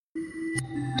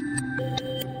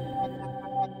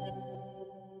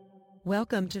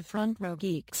Welcome to Front Row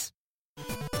Geeks.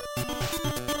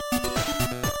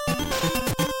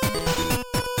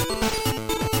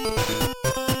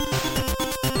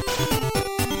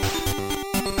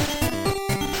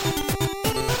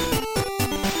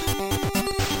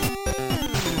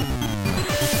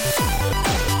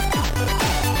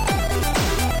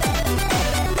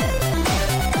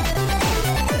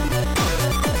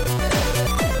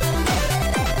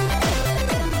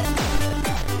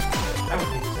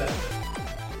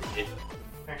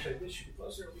 Actually, this should be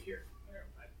closer over here.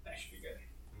 That should be good.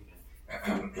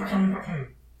 I'm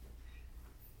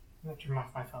going to turn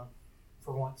off my phone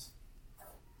for once.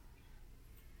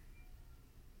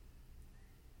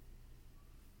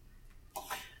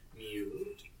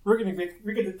 Mute. We're going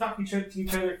to talk to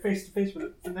each other face to face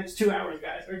for the next 2 hours,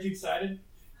 guys. Aren't you excited?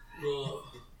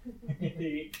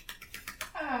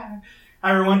 Hi,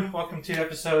 everyone. Welcome to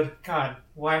episode... God,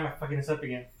 why am I fucking this up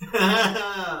again?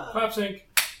 Clap sync.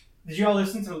 Did you all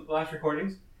listen to the last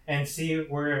recordings and see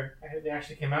where they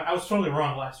actually came out? I was totally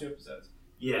wrong the last 2 episodes.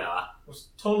 Yeah. I was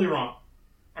totally wrong.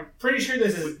 I'm pretty sure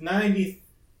this is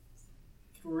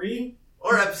 93?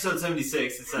 Or episode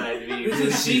 76 inside. This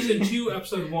is season 2,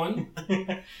 episode 1.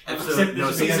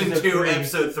 Season 2,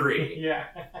 episode 3. Yeah.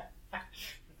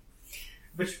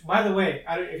 Which, by the way,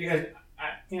 I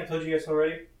think I told you guys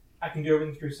already, I can do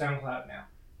everything through SoundCloud now.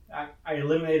 I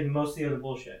eliminated most of the other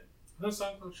bullshit. No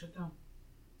SoundCloud shut down.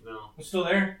 No. It's still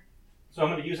there, so I'm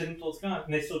going to use it until it's gone,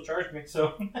 and they still charge me,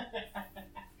 so...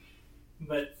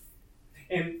 But,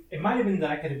 and it might have been that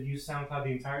I could have used SoundCloud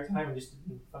the entire time and just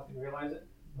didn't fucking realize it.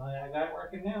 But I got it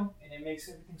working now, and it makes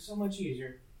everything so much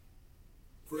easier.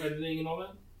 For editing and all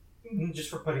that?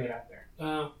 Just for putting it out there.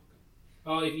 You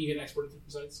can export it to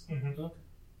different sites. Mm-hmm. Okay.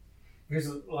 Because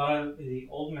a lot of the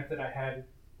old method I had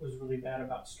was really bad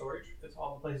about storage, because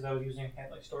all the places I was using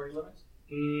had like storage limits.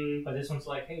 But this one's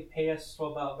like, hey, pay us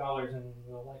 $12 and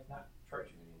we'll like not charge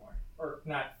you anymore, or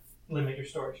not limit your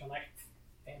storage. I'm like,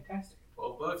 fantastic.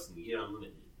 $12 and you get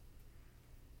unlimited.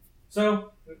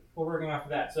 So we're working off of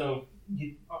that. So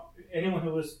anyone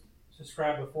who was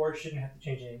subscribed before shouldn't have to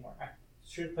change it anymore. I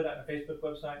should put that on the Facebook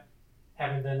website.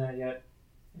 Haven't done that yet.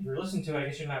 If you're listening to it, I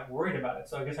guess you're not worried about it.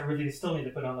 So I guess I really still need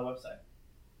to put it on the website.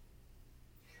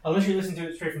 Unless you listen to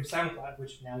it straight from SoundCloud,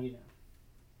 which now you know.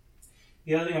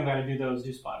 The other thing I'm going to do, though, is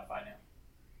do Spotify now.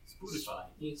 Spotify.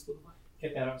 Yeah, Spotify.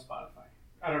 Get that on Spotify.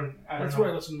 I don't That's know. where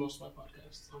I listen to most of my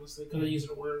podcasts, honestly, because I use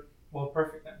it at work. Well,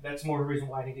 perfect then. That's more of a reason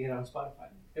why I need to get it on Spotify.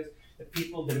 Because the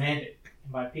people demand it.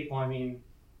 And by people, I mean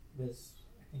this.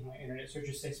 I think my internet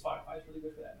searches say Spotify is really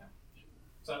good for that now.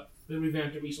 So They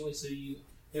revamped it recently, so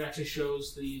it actually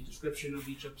shows the description of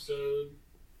each episode.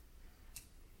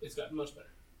 It's gotten much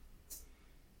better.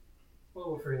 well,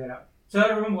 we'll figure that out. So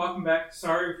everyone, welcome back.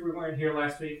 Sorry if we weren't here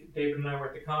last week. David and I were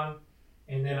at the con,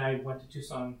 and then I went to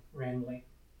Tucson randomly.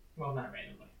 Well, not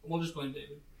randomly. We'll just blame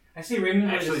David. I say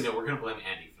randomly. Actually, no, we're going to blame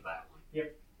Andy for that one.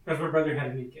 Yep. Because my brother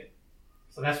had a new kid.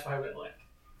 So that's why we left.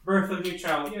 Birth of a new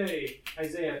child. Yay.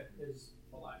 Isaiah is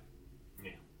alive.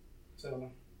 Yeah.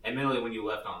 So, Admittedly, when you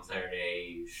left on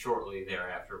Saturday, shortly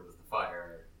thereafter was the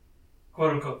fire.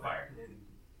 quote unquote fire. And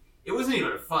it wasn't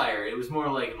even a fire. It was more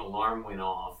like an alarm went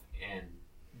off, and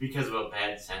because of a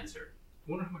bad sensor.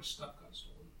 I wonder how much stuff got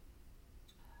stolen.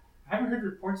 I haven't heard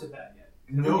reports of that yet.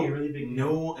 No, really big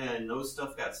deal. no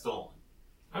stuff got stolen.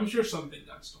 I'm sure something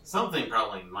got stolen. Something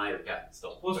probably might have gotten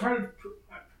stolen. Well, it's hard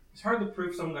to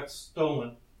prove someone got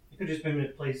stolen. It could have just been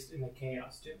replaced in the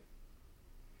chaos too.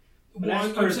 But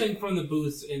Well, I'm saying from the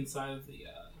booths inside of the...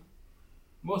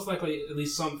 most likely, at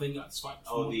least something got swiped.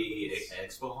 Oh, from the booths.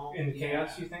 expo hall? In the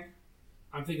chaos, you think?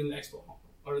 I'm thinking the expo hall.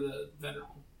 Or the vendor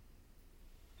hall.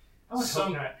 I would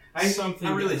hope not. Something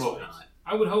I really got hope swiped. not.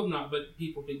 I would hope not, but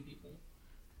people being people.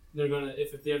 They're gonna,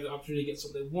 if they have the opportunity to get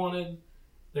something they wanted,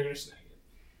 they're gonna snag it.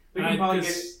 We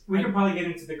can probably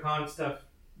get into the con stuff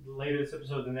later this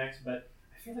episode than the next, but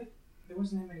I feel like there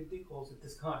wasn't that many dig holes at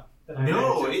this con.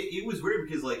 No, it was weird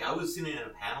because like I was sitting in a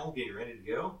panel getting ready to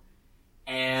go,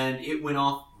 and it went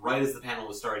off right as the panel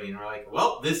was starting, and we're like,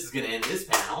 well, this is going to end this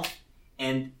panel,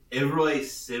 and everybody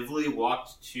civilly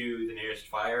walked to the nearest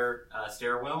fire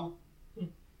stairwell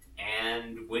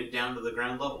and went down to the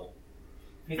ground level.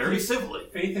 Very civilly.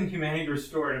 Faith in humanity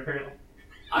restored, apparently.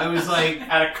 I was like...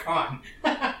 at a con.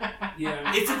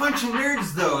 Yeah. It's a bunch of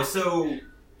nerds, though, so...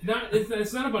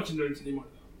 It's not a bunch of nerds anymore,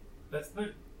 though. That's the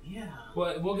thing. Yeah.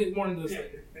 But we'll get more into this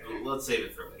later. Let's save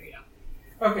it for later, yeah.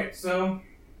 Okay, so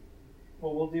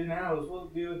what we'll do now is we'll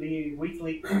do the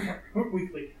weekly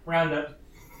roundup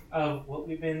of what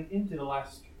we've been into the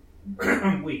last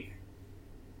week.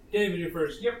 David, you're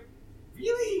first. Yep.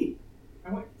 Really?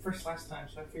 I went first last time,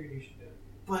 so I figured you should do it.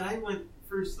 But I went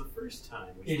first the first time.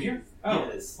 Which Did you? means- Oh.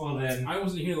 Yes. Well then. I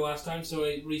wasn't here the last time, so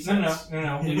it resets.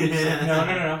 No. It resets.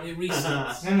 No. It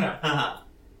resets. No.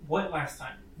 What last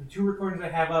time? The 2 recordings I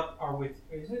have up are with.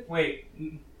 Is it? Wait.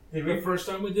 The first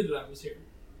time we did it, I was here.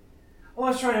 Oh,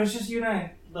 that's right. It was just you and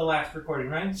I. The last recording,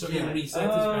 right? So Yeah. it resets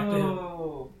us back to him.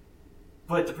 Oh.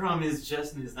 But the problem is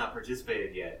Justin has not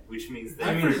participated yet, which means that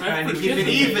I've we're trying to keep it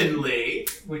participated. evenly.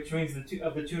 Which means the two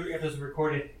episodes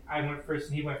recorded, I went first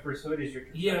and he went first. So it is your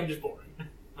turn. Yeah, I'm just boring.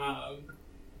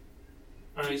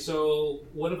 Alright, so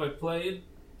what have I played?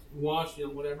 Watched,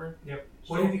 whatever. Yep.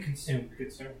 So- What have you consumed?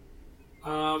 Good sir.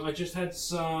 I just had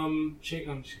some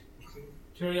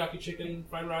teriyaki chicken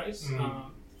fried rice.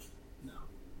 Mm.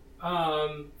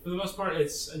 No. For the most part,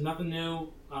 it's nothing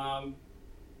new.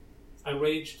 I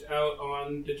raged out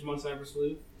on Digimon Cyber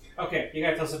Sleuths. Okay, you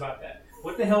gotta tell us about that.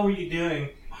 What the hell were you doing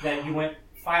that you went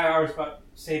 5 hours without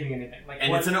saving anything? Like,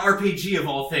 And what? it's an RPG of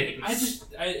all things.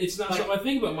 It's not Like- something I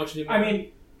think about much anymore. I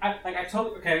mean, I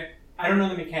told okay. I don't know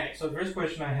the mechanics. So the first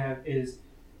question I have is,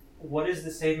 what is the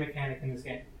save mechanic in this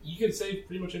game? you can save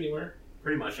pretty much anywhere.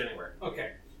 Pretty much anywhere.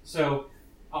 Okay, so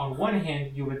on one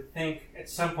hand, you would think at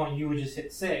some point you would just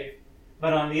hit save,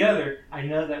 but on the other, I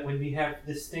know that when we have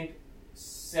distinct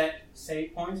set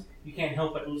save points, you can't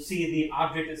help but see the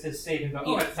object that says save and go,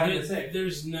 oh, it's time to save.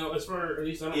 There's no, as far at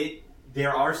least I don't.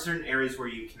 There are certain areas where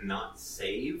you cannot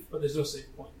save, But there's no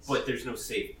save points. but there's no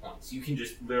save points. You can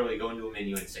just literally go into a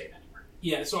menu and save anywhere.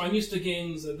 Yeah, so I'm used to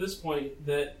games at this point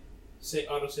that say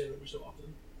autosave every so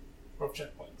often, or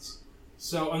checkpoints.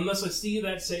 So unless I see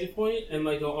that save point and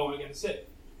like go, oh, I gotta save,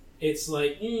 it's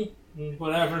like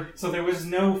whatever. So there was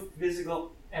no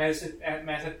physical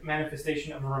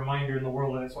manifestation of a reminder in the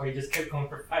world, and that's why you just kept going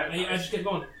for 5 hours. I just kept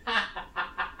going.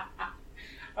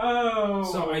 Oh.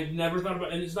 So I never thought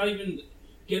about, and it's not even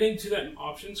getting to that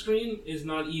option screen is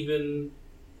not even.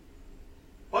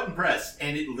 Button press,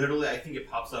 and it literally, I think it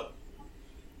pops up.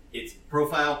 It's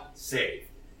profile, save.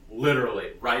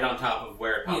 Literally, right on top of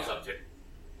where it pops Yeah. up to.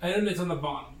 And it's on the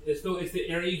bottom. It's the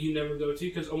area you never go to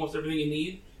because almost everything you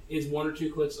need is 1 or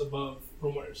 2 clicks above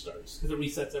from where it starts because it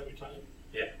resets every time.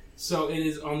 Yeah. So it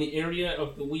is on the area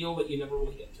of the wheel that you never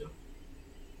really get to.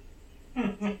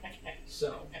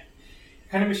 So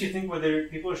Kind of makes you think whether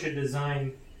people should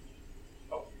design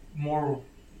more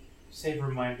save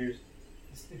reminders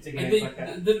into I games think like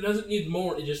that. it doesn't need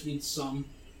more. It just needs some.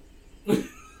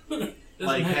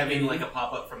 Like having any. like a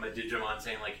pop-up from a Digimon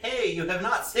saying like, hey, you have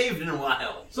not saved in a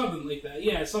while. Something like that.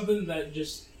 Yeah, something that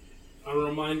just a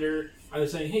reminder, either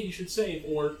saying, hey, you should save,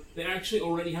 or they actually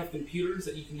already have computers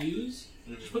that you can use.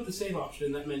 Just put the save option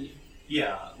in that menu.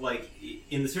 Yeah, like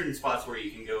in the certain spots where you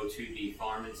can go to the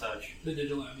farm and such. The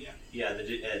Digilab, yeah. Yeah, the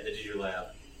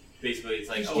Digilab. Basically, it's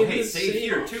like, Just oh, give hey, the save save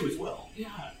here option. too as well. Yeah.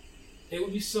 It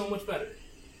would be so much better.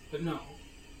 But no.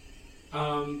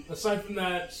 Aside from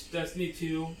that, Destiny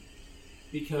 2,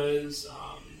 because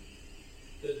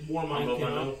the Warmind Combo came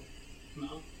bundle? out.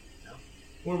 No. No.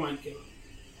 Warmind came out.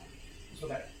 So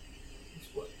that It's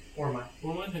what? or mine.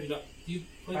 Warmind? Have you got? Do you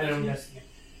play I don't Destiny?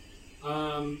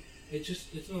 Destiny.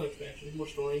 It's another expansion. More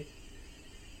story.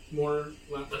 More.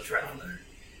 The Traveler.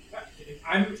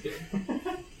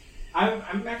 I'm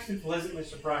I'm actually pleasantly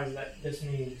surprised that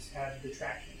Destiny's had the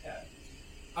traction it had.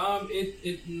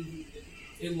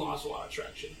 It lost a lot of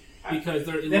traction because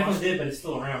It definitely did, but it's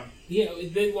still around. Yeah,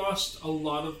 they lost a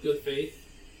lot of good faith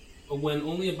when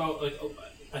only about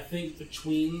I think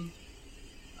between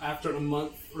after a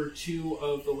month or 2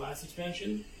 of the last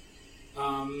expansion,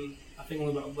 I think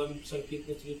only about 11% of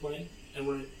people to be playing, and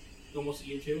we're almost a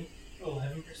year 2.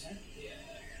 11%.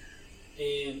 Yeah,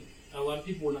 and a lot of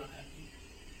people were not happy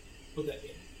with that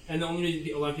game, and the only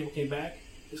reason a lot of people came back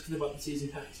is because they bought the season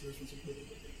pass. So this was included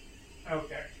with it.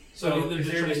 Okay. So So they're is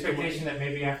just there an trying to come expectation up- that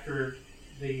maybe after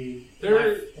the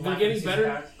They're live getting season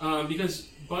better pass- because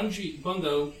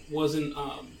Bungo wasn't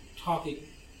talking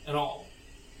at all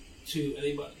to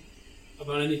anybody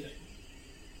about anything,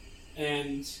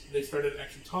 and they started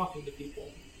actually talking to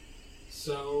people,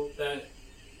 so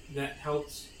that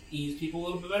helps ease people a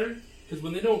little bit better. Because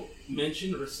when they don't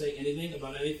mention or say anything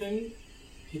about anything,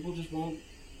 people just won't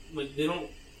they don't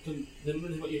really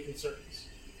think about your concerns.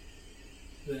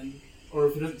 Then, or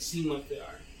if it doesn't seem like they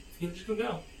are, you're just gonna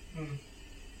go. Mm.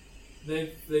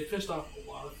 They've pissed off a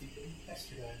lot of people. That's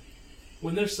too bad.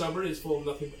 When their subreddit is full of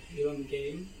nothing but hate on the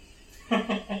game.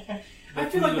 I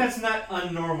feel like that's not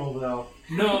unnormal though.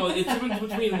 No, it's different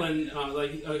between when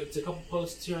it's a couple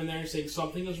posts here and there saying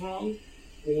something is wrong,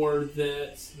 or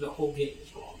that the whole game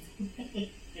is wrong.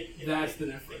 That's the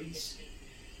difference.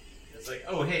 It's like,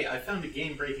 oh, hey, I found a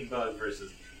game-breaking bug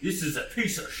versus this is a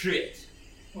piece of shit.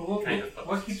 Well, Kind of what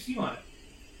posts. keeps you on it?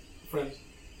 Friends.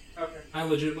 Okay. I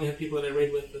legitimately have people that I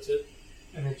raid with. That's it.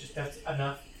 And that's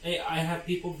enough. Hey, I have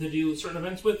people to do certain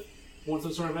events with. Once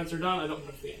those certain events are done, I don't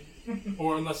touch the game,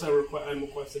 or unless I'm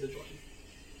requested to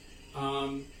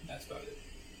join. That's about it.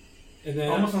 And then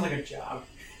Almost sounds like a job,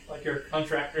 like you're a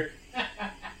contractor.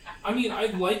 I mean, I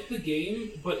like the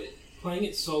game, but playing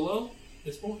it solo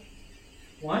is boring.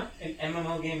 What? An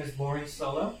MMO game is boring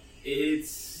solo?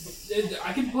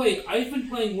 I can play. I've been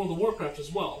playing World of Warcraft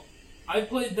as well. I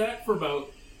played that for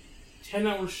about 10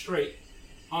 hours straight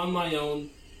on my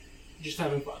own, just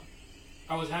having fun.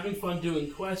 I was having fun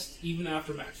doing quests even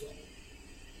after max level.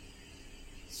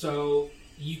 So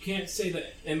you can't say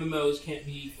that MMOs can't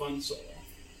be fun solo.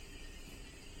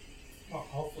 Well,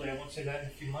 hopefully I won't say that in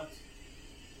a few months.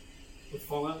 With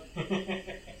Fallout?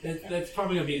 That's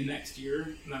probably going to be next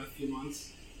year, not a few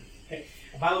months. Okay.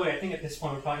 By the way, I think at this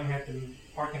point we're probably going to have to move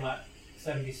parking lot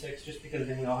 76 just because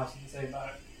then we all have something to say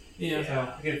about it. Yeah.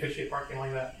 So we can officiate parking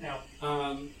like that now.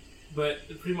 But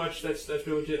pretty much that's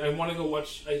pretty much it. I want to go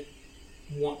watch Deadpool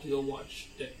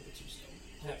 2 still.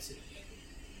 I haven't seen it yet.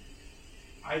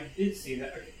 I did see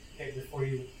that. Okay, before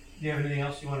you... Do you have anything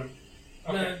else you want to...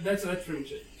 Okay. No, that's pretty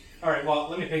much it. Alright, well,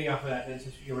 let me piggy off of that then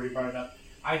since you already brought it up.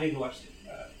 I did watch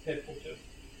Deadpool 2.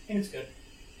 And it's good.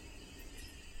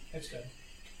 It's good.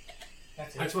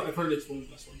 That's it. That's what I've heard. It's one of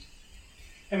the best ones.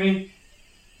 I mean,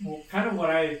 well, kind of what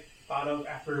I thought of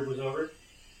after it was over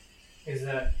is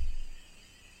that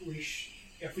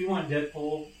if we want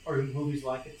Deadpool or movies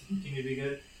like it to continue to be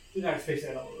good, we gotta space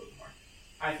that out a little bit more.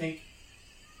 I think,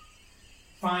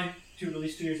 fine, to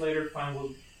release 2 years later, fine,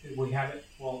 we have it,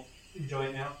 we'll enjoy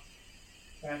it now.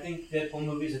 But I think Deadpool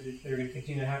movies, if they're going to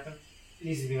continue to happen, it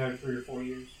needs to be another 3 or 4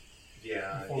 years.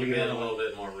 Yeah, before give we it get a another little one.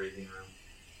 bit more breathing room.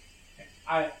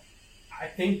 I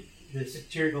think the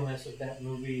satiricalness of that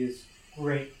movie is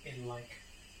great in like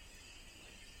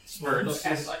Spurts.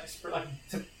 as like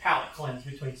to palate cleanse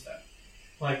between stuff.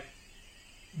 Like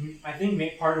I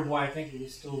think part of why I think it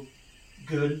was still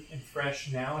good and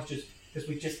fresh now is just because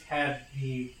we just had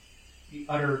the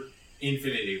utter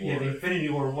Infinity War. Yeah, the Infinity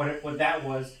War, what that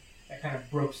was, that kind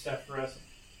of broke stuff for us.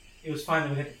 It was fine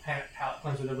that we had the palate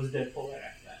cleanser that was Deadpool right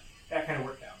after that. That kind of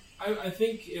worked out. I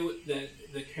think that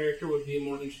the character would be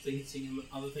more interesting seeing him with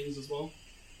other things as well.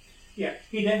 Yeah,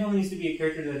 he definitely needs to be a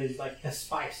character that is like the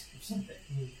spice of something.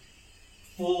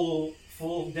 Full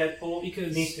Deadpool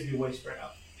Because needs to be way spread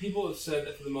out. People have said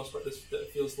that for the most part, that it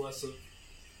feels less of.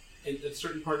 At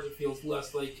certain parts, it feels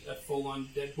less like a full-on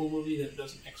Deadpool movie than it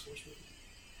does an X-Force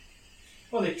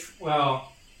movie.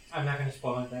 Well, I'm not going to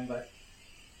spoil anything, but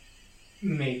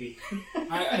maybe.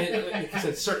 Like I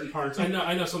said, certain parts. I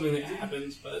know something that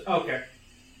happens, but Okay.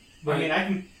 But, I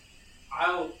mean,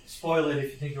 I'll spoil it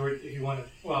if you want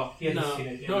to. Well, he hasn't seen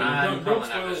it yet. don't probably not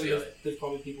spoil gonna it. see There's, it. there's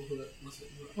probably people who listen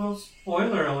to it. Well,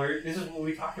 spoiler alert. This is what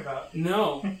we talk about.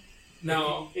 No.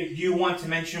 If you want to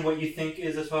mention what you think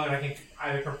is a spoiler, I can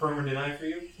either confirm or deny for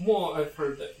you. Well, I've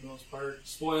heard that for the most part.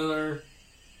 Spoiler.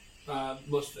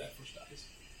 Most of the X-Force dies.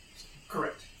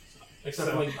 Correct. So,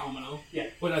 except for like Domino. Yeah.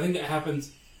 But I think that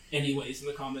happens anyways in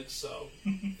the comics, so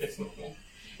it's normal.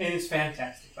 And it's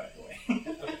fantastic, by the way.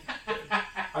 Okay.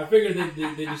 I figured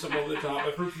they do something over the top.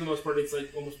 I've heard for the most part it's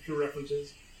like almost pure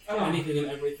references to anything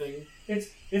and everything.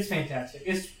 It's fantastic.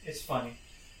 It's funny.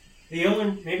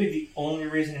 Maybe the only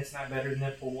reason it's not better than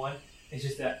Deadpool 1 is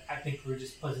just that I think we were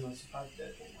just pleasantly surprised with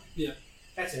Deadpool 1. Yeah.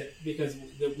 That's it. Because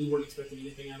we weren't expecting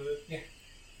anything out of it. Yeah.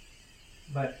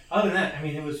 But other than that, I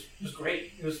mean, it was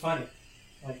great. It was funny.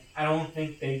 Like, I don't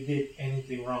think they did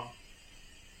anything wrong.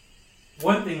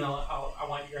 One thing I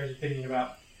want your guys' opinion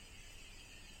about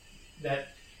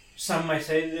that some might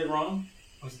say they did wrong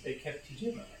was that they kept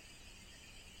TJ Miller.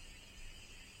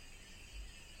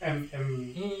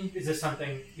 Is this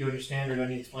something you understand or do I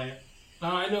need to explain it?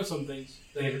 I know some things.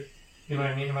 David, you know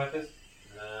what I mean about this?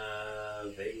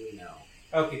 Vaguely no.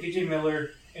 Okay, TJ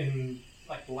Miller in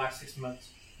like the last 6 months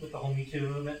with the whole Me Too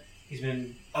movement, he's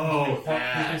been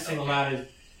singled out as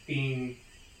being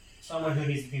someone who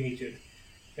needs to be Me Too,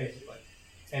 basically.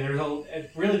 And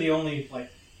there's really the only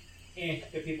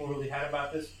that people really had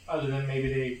about this, other than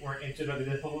maybe they weren't into the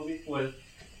Deadpool movie, was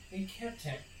they kept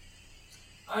him.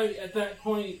 At that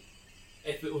point,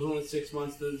 if it was only 6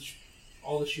 months,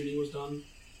 all the shooting was done.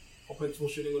 All principal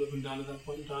shooting would have been done at that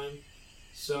point in time.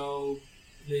 So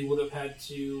they would have had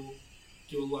to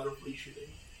do a lot of reshooting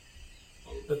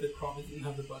that they probably didn't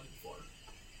have the budget for.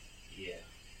 Yeah.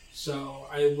 So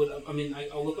I'll look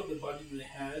up the budget that they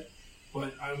had,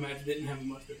 but I imagine they didn't have a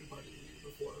much bigger budget than they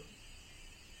did before.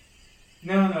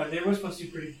 No, they were supposed to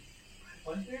be pretty.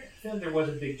 Was there? I feel like there was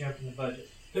a big jump in the budget.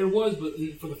 There was, but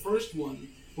for the first one,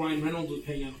 Ryan Reynolds was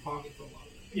paying out of pocket for a lot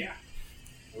of it. Yeah.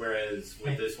 Whereas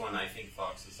with this one, I think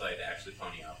Fox decided to actually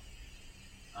pony up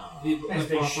The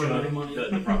they proper should. amount of money.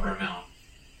 the proper amount.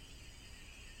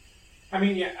 I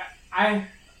mean, yeah, I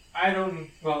don't.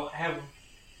 Well,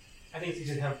 I think they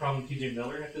just have a problem with TJ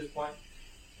Miller at this point.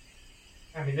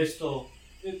 I mean, there's still.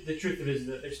 The truth of it is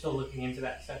that they're still looking into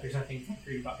that stuff. There's nothing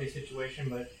concrete about his situation,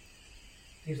 but it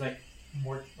seems like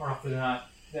more often than not,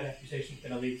 that accusation's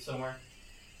going to lead somewhere.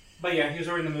 But yeah, he was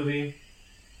already in the movie.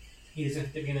 He's going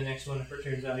to be in the next one if it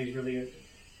turns out he's really a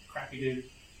crappy dude.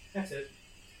 That's it.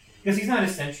 Because he's not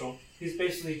essential. He's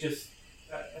basically just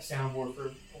a soundboard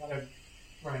for a lot of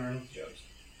Ryan Reynolds jokes.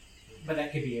 But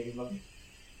that could be anybody.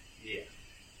 Yeah.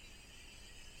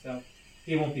 So,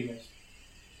 he won't be missed.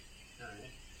 Alright.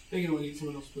 They can need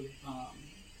someone else with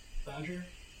Badger.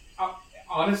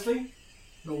 Honestly,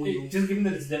 No, just given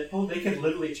that it's Deadpool, they could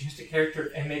literally change the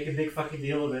character and make a big fucking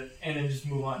deal of it and then just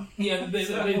move on. Yeah, they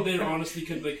honestly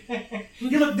could, like...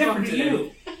 You look different Fuck today.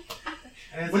 you.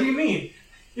 What do you mean?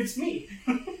 It's me.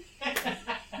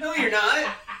 No, you're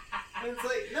not. And it's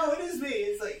like, no, it is me.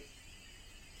 It's like,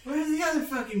 where's the other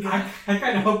fucking guy? I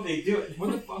kind of hope they do it.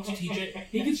 What the fuck's TJ?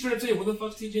 He can straight up say, what the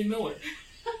fuck's TJ Miller?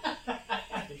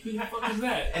 Who the fuck is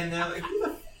that? And they're like, who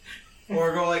the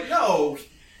or go like, no.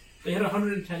 They had a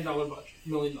 $110 budget, $1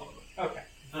 million budget,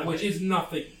 Okay. which is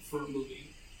nothing for a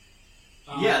movie.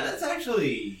 Yeah, that's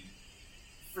actually,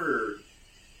 for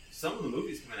some of the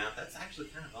movies coming out, that's actually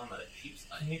kind of on the cheap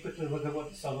side. Can you quickly look at what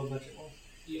the solo budget was?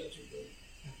 Yeah, that's good.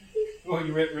 Oh,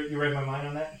 you read my mind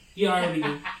on that? Yeah, I already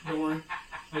did. Don't worry.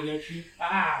 I got you.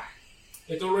 Ah!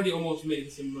 It's already almost made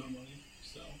the same amount of money,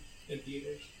 so, in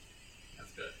theaters.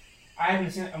 That's good. I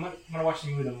haven't seen it. I'm gonna watch the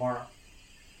movie tomorrow.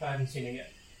 I haven't seen it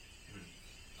yet.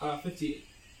 58.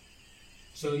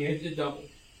 So 58? it doubled.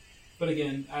 But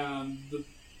again,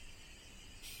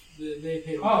 they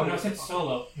paid... Oh, no, I said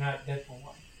Solo, not Deadpool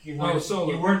 1.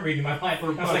 Solo. You weren't reading my mind. For I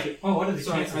was budget. like, oh, what are the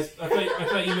Sorry, chances? I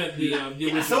thought you meant the original.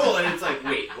 Yeah, so, and it's like,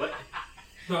 wait, what?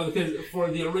 No, because for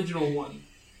the original one,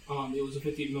 it was a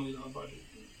 $58 million budget.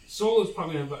 Solo's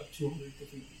probably going to have about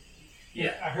 $250 million.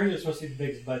 Yeah. I heard it was supposed to be the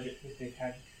biggest budget that they've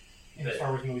had in a But-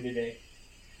 Star Wars movie today.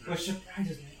 Which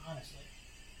surprises me, honestly.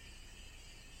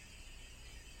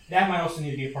 That might also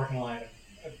need to be a parking lot item.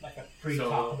 Like a pre-talk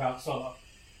Solo. about Solo.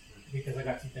 Because I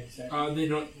got some things to say. They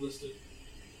don't list it.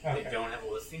 Okay. They don't have a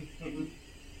listing? Mm-hmm.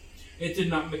 It did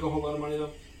not make a whole lot of money, though.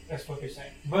 That's what they're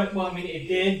saying. But, well, I mean, it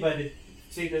did, but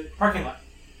see, the parking lot.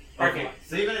 Parking lot.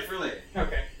 Saving it for later.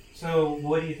 Okay. So,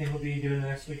 what do you think we'll be doing the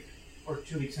next week? Or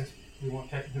 2 weeks, since we won't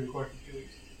technically record for 2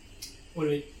 weeks. What do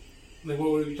we... Like,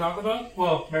 what would we talk about?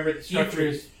 Well, remember the structure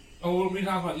is... Oh, what would we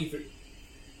talk about E3?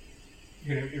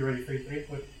 You're ready for E3?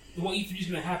 What? Well, E3 is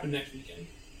going to happen next weekend.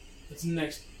 It's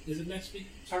next... Is it next week?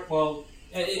 Sorry, well...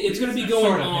 It's going to be Sort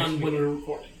going of on next when week. we're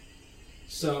recording.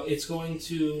 So, it's going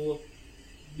to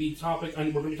be topic...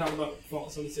 And we're going to talk about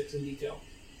Fallout 76 in detail.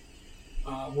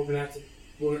 We're going to have to...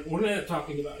 We're going to end up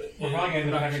talking about it. We're probably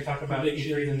going to have to talk about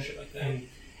predictions E3 and shit like that. And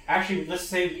actually, let's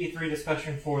save E3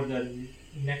 discussion for the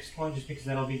next one, just because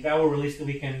that will release the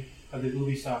weekend of the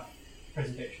Ubisoft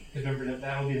presentation. Because remember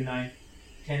that'll be the 9th.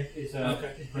 10th is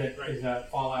Right.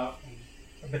 Fallout,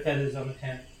 and Bethesda's on the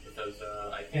 10th, Because,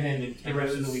 I think and then the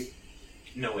rest of the week.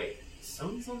 No, wait.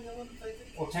 Sony's on the 11th, I think?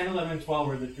 Well, 10, 11, and 12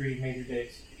 are the 3 major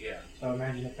days. Yeah. So I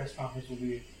imagine the press conference will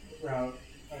be right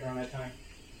around that time.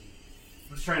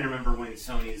 I'm just trying to remember when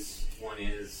Sony's one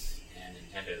is and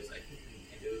Nintendo's. I think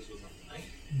Nintendo's was on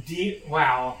the 9th.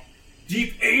 Wow.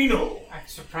 Deep anal! I'm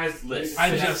surprised. List.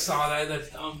 I just saw that. That's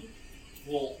dumb.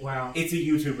 Well, Wow. It's a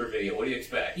YouTuber video. What do you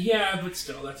expect? yeah, but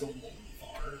still, that's a little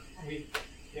far. I mean,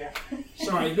 yeah.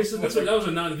 Sorry, that was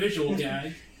a non-visual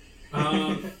gag.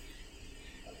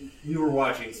 We were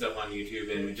watching stuff on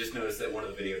YouTube and we just noticed that one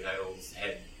of the video titles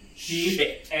had Deep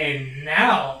shit. And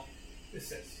now,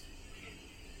 this is.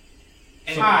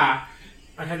 Anyway, Ah.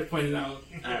 I had to point it out.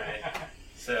 Alright.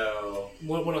 So,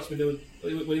 What else we doing?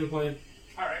 What are you playing?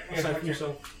 Alright. Aside from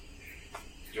yourself.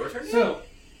 your turn? So,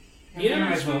 Yeah,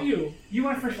 as screw you. You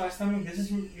went first last time. This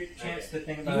is your chance to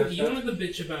think about You don't have to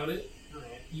bitch about it. Alright.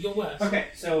 You go last. Okay,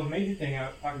 so major thing I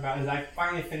would talk about is I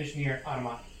finally finished Nier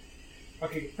Automata.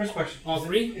 Okay, first question. All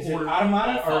three? Is it Or-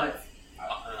 Automata All or... five.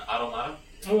 Automata?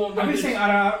 Oh, well, I've been just- saying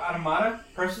Automata,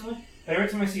 personally, but every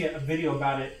time I see a video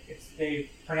about it,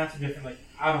 they pronounce it differently.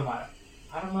 Automata.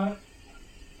 Automata?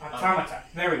 Automata.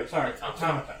 There we go, sorry.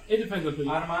 Automata. It depends on who you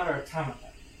Automata or automata.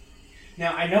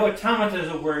 Now, I know automata is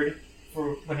a word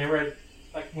for whenever,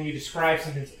 like, when you describe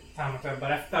something as automata,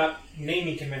 but I thought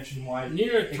naming convention-wise...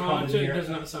 Near They call it Automata Nier does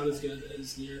not sound as good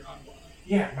as Near Automata.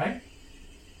 Yeah, right?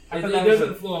 I It thought that was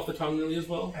doesn't a- flow off the tongue really as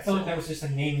well. I felt like that was just a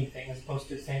naming thing as opposed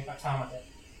to saying automata.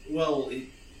 Well,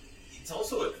 it's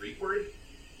also a Greek word.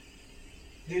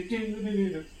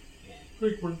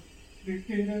 Frequent.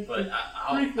 But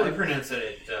I pronounce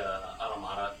it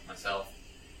automata myself.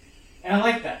 And I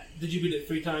like that. Did you beat it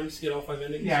 3 times to get all 5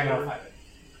 endings? Yeah, I got all 5 endings.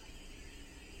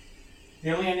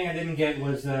 The only ending I didn't get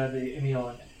was the Emil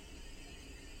ending.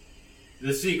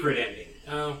 The secret ending.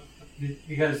 Oh.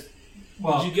 Because,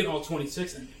 well... Did you get all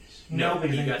 26 endings? No,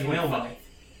 because I got the Emil ending.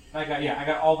 I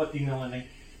got all but the Emil ending.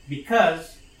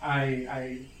 Because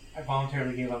I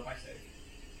voluntarily gave up my save.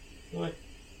 Really?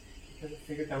 Because I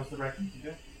figured that was the right thing to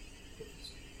do.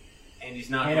 And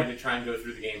he's not going to try and go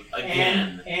through the game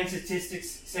again. And statistics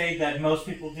say that most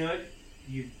people do it.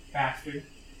 You bastard.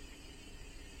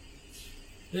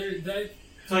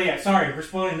 So yeah, sorry for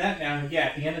spoiling that now. Yeah,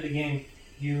 at the end of the game,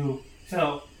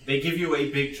 they give you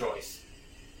a big choice.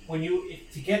 When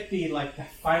to get the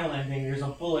final ending, there's a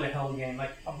bullet hell game,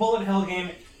 like a bullet hell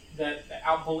game that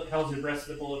out bullet hells the rest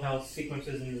of the bullet hell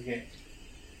sequences in this game,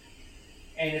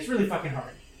 and it's really fucking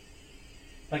hard.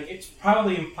 Like, it's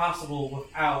probably impossible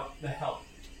without the help,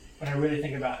 when I really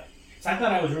think about it. So I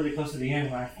thought I was really close to the end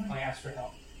when I finally asked for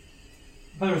help.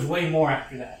 But there was way more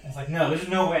after that. It's like, no, there's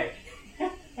no way.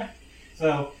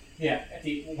 So, yeah,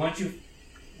 once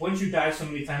you die so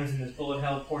many times in this bullet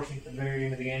hell portion at the very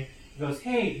end of the game, it goes,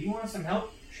 hey, do you want some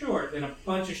help? Sure. Then a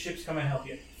bunch of ships come and help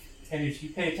you. And if you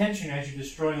pay attention as you're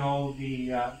destroying all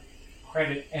the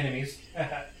credit enemies,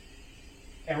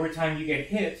 every time you get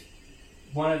hit,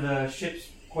 one of the ships,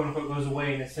 quote-unquote, goes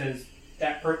away, and it says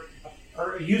that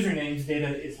username's data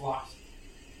is lost.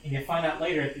 And you find out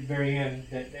later at the very end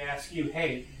that they ask you,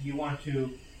 hey, do you want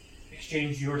to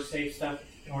exchange your safe stuff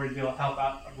in order to be able to help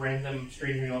out a random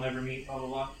stranger you'll never meet, blah, blah,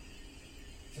 blah.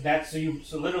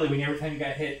 So literally, every time you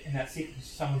got hit in that sequence,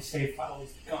 someone's save file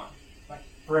was gone. Like,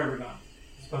 forever gone.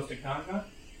 It's supposed to gone?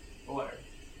 But whatever.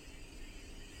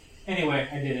 Anyway,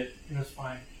 I did it, and it was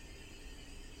fine.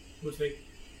 It was great.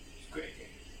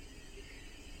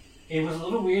 It was a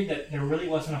little weird that there really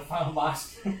wasn't a final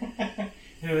boss. It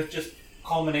was just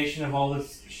culmination of all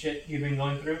this shit you've been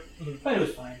going through. Mm-hmm. But it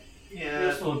was fine. Yeah. It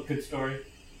was still a good story.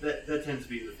 That tends to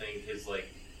be the thing, because, like,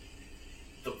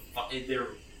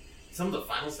 some of the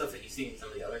final stuff that you see in some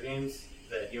of the other games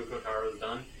that Yoko Taro's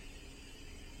done,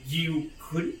 you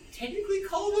couldn't technically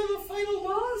call them a final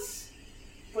boss,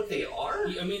 but they are.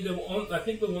 Yeah, I mean, I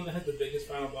think the one that had the biggest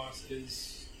final boss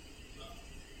is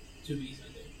 2B's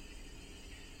ending.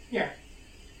 Yeah.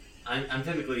 I'm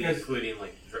typically including,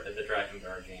 like, the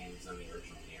Drakengard games and the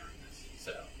original Nier in this,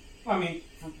 so... Well, I mean,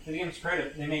 for the game's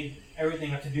credit, they made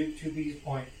everything up to 2B's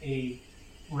point a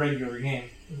regular game.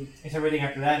 Mm-hmm. And so everything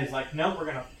after that is like, nope, we're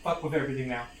gonna fuck with everything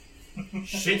now.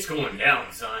 Shit's going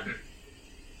down, son.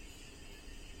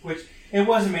 Which, it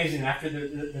was amazing after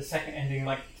the second ending,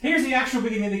 like, here's the actual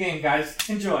beginning of the game, guys.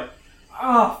 Enjoy.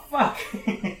 Oh, fuck.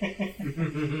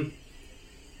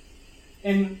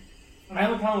 And my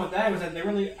only problem with that was that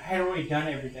I had already done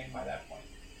everything by that point.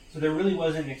 So there really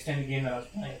wasn't an extended game that I was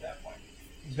playing at that point.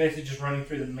 It was basically just running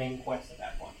through the main quest at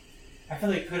that point. I feel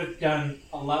like I could have done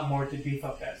a lot more to beef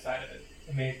up that side of it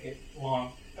and make it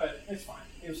long, but it's fine.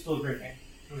 It was still a great game.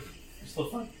 It was still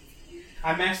fun.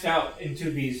 I maxed out in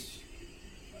 2B's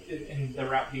in the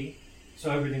Route B, so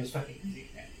everything was fucking easy.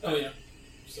 Oh yeah.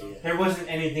 So there wasn't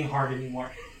anything hard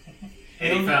anymore.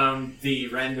 And he found the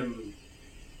rando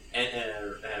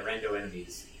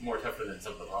enemies more tougher than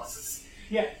some of the bosses.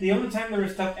 Yeah, the only time there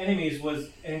was tough enemies was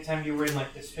anytime you were in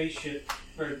like the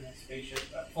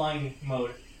flying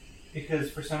mode,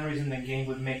 because for some reason the game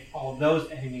would make all those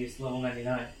enemies level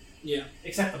 99. Yeah.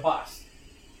 Except the boss.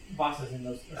 Bosses in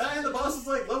those. And the boss is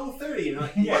like level 30, and you're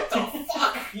like, yeah. What the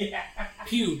fuck? Yeah.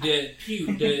 Pew dead.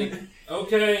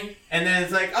 Okay. And then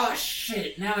it's like, oh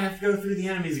shit, now I have to go through the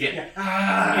enemies again.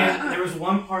 Yeah. And there was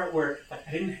one part where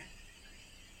the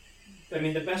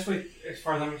best way, as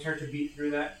far as I'm concerned, to beat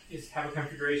through that is have a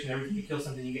configuration. Every time you kill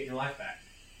something, you get your life back.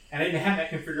 And I didn't have that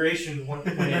configuration when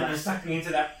it sucked me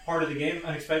into that part of the game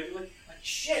unexpectedly. Like,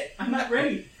 shit, I'm not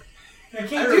ready. I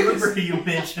remember you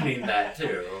mentioning that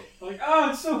too. Like, oh,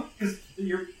 it's so... Because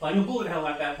you're playing a bullet hell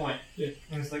at that point. Yeah.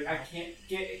 And it's like, I can't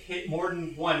get hit more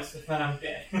than once if not I'm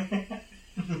dead.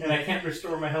 And I can't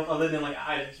restore my health other than, like,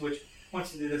 items, which,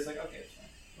 once you do this, like, okay, it's fine.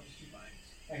 I'll just use mine.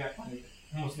 I got plenty of it.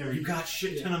 Almost never. You got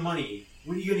shit ton of money.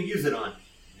 What are you going to use it on?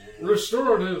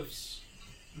 Restoratives.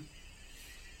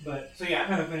 But, so yeah, I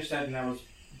kind of finished that and that was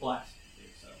a blast.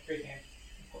 So, great game.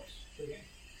 Of course. Great game.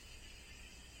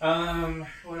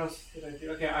 What else did I do?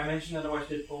 Okay, I mentioned that I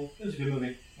watched Deadpool. It was a good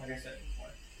movie, like I said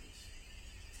before.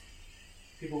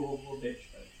 People will bitch,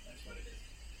 but that's what it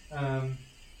is.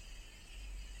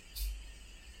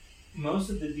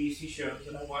 Most of the DC shows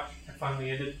that I watched I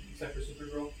finally ended, except for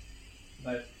Supergirl.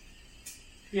 But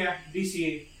Yeah,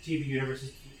 DC TV universe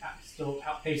is still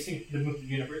outpacing the movie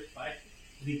universe by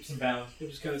leaps and bounds.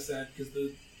 Which is kind of sad because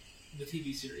the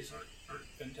TV series aren't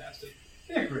fantastic.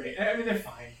 They're great. I mean, they're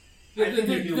fine. They're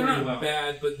really not well.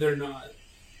 bad, but they're not.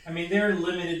 I mean, they're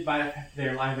limited by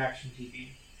their live-action TV.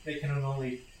 They can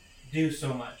only do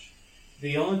so much.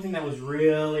 The only thing that was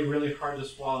really, really hard to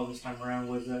swallow this time around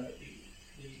was the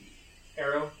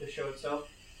Arrow, the show itself,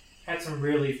 had some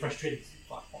really frustrating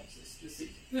plot points this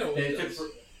season. No,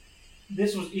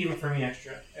 this was even for me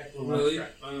extra. Really?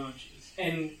 Extra. Oh, jeez.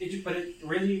 And it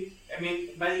really, I mean,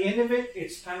 by the end of it,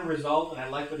 it's kind of resolved, and I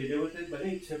like what they did with it. But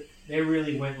they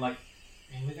really went like,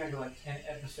 man, we got to go like 10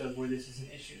 episodes where this is an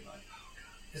issue. Like, oh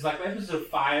god, because like episode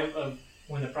 5 of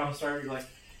when the problem started, you're like,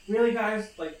 really, guys?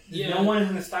 Like, no one is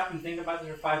gonna stop and think about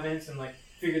this for 5 minutes and like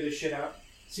figure this shit out.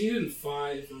 Season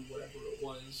 5 or whatever it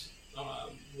was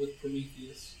with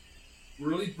Prometheus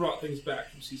really brought things back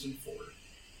from season 4.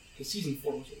 Because season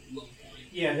 4 was a low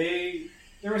point. Yeah,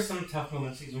 there were some tough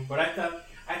moments in season, but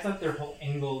I thought their whole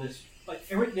angle is like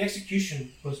the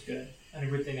execution was good on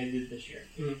everything they did this year,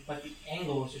 but the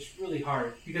angle was just really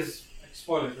hard because, like,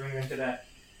 spoilers, we're gonna get into that.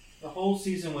 The whole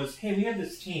season was, hey, we have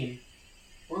this team,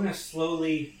 we're gonna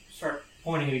slowly start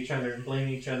pointing at each other and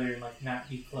blaming each other and like not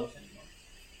be close anymore.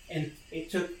 And it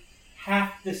took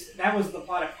half this. That was the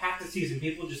plot of half the season.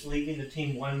 People just leaving the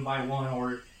team one by one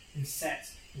or in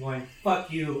sets, going,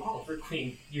 "Fuck you, Oliver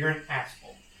Queen, you're an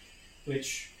asshole,"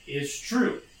 which is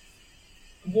true.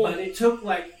 Well, but it took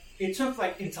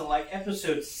until like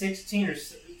episode 16 or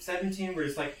 17 where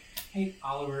it's like, "Hey,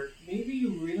 Oliver, maybe you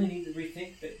really need to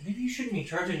rethink that. Maybe you shouldn't be in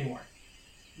charge anymore.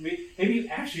 Maybe you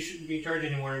actually shouldn't be in charge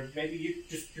anymore. Maybe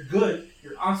you're good,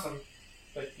 you're awesome,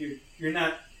 but you're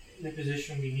not in the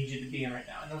position we need you to be in right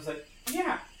now." And I was like,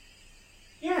 yeah,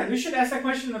 we should ask that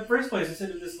question in the first place instead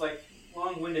of this like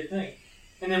long-winded thing.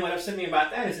 And then what upset me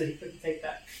about that is that he couldn't take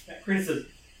that criticism.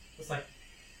 It's like,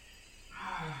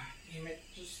 damn it,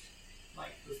 just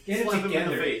like get it together.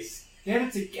 Him in the face. Get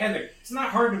it together. It's not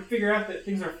hard to figure out that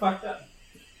things are fucked up.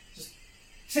 Just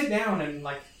sit down and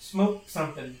like smoke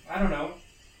something. I don't know.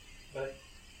 But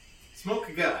smoke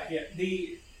a guy. Yeah,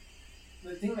 the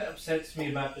thing that upsets me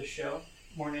about the show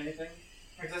more than anything,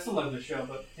 because I still love the show,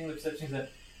 but the thing that upsets me is that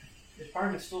this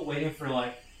part is still waiting for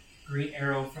like Green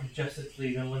Arrow from Justice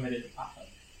League Unlimited to pop up.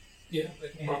 Yeah,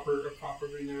 like a proper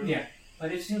Green Arrow. Yeah,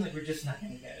 but it seems like we're just not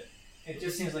going to get it. It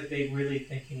just seems like they really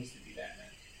think he needs to be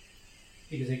Batman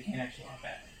because they can't actually have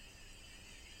Batman.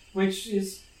 Which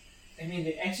is, I mean,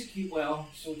 they execute well,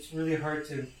 so it's really hard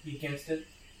to be against it.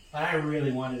 But I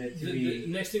really wanted it to be... The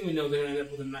next thing we know, they're going to end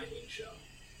up with a Nightwing show.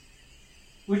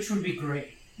 Which would be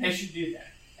great. They should do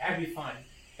that. That'd be fun.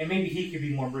 And maybe he could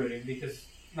be more brooding, because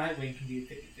Nightwing can be 50-50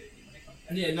 when it comes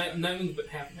to that. Yeah, Nightwing's but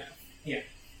half and half. Yeah.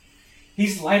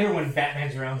 He's lighter when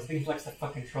Batman's around, so he likes to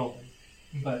fucking troll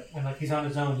him. But when like he's on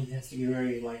his own, he tends to be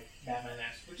very like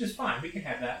Batman-esque, which is fine. We can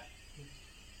have that.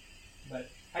 But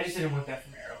I just didn't want that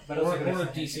from Arrow. But or a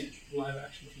decent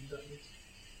live-action Teen Titans.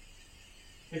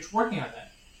 They're working on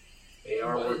that. They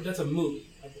are. That's a movie,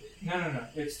 I believe. No.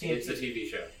 It's TNT. It's a TV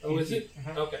show. Oh, is it?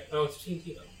 Uh-huh. Okay. Oh, it's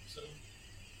TNT though. So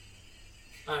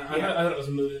I don't know. Yeah. I thought it was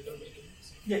a movie that they're making.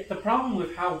 So. Yeah. The problem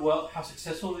with how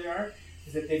successful they are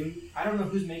is that I don't know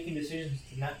who's making decisions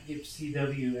to not give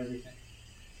CW everything,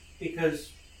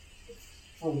 because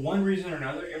for one reason or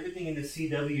another, everything in the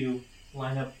CW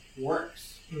lineup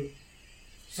works.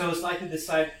 So it's like they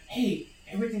decide, hey,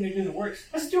 everything they're doing works.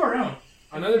 Let's do our own.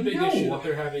 Another big issue that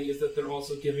they're having is that they're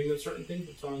also giving them certain things,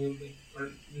 but telling them or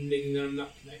making them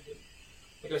not connected.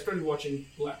 Like I started watching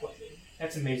Black Lightning.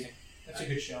 That's amazing. That's a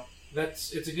good show.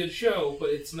 It's a good show,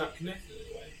 but it's not connected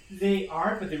in a way. They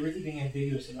are, but they're really being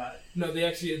ambiguous about it. No, they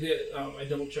actually. I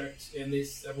double checked, and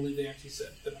I believe they actually said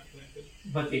they're not connected.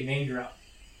 But they name drop.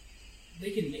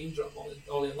 They can name drop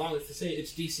all day long. It's to say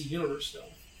it's DC Universe stuff.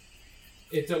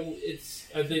 They've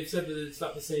said that it's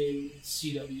not the same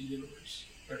CW universe.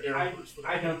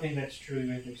 I don't think that's true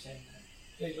even if they're saying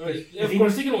that. Of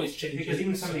course, they can always change it. Because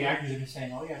even some of the actors have been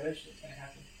saying, oh yeah, eventually it's going to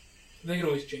happen. They can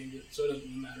always change it, so it doesn't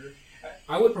really matter.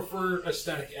 I would prefer a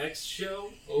Static X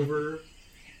show over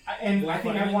and I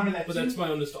think I wanted that but too. That's my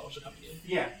own nostalgia coming in.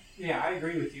 Yeah, I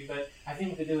agree with you, but I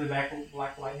think what they did with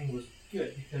Black Lightning was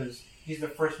good, because he's the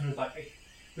first one who's like, hey,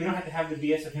 we don't have to have the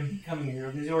BS of him becoming a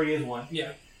hero, because he already is one.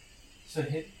 Yeah. So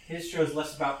his show is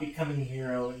less about becoming a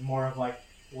hero and more of like,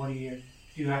 what do you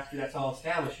do after that's all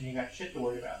established and you got shit to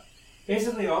worry about.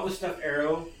 Basically, all the stuff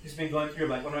Arrow has been going through,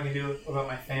 like, what am I going to do about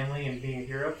my family and being a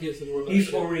hero? He's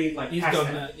already, like, he's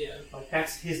done that, yeah. Like,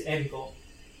 that's his end goal.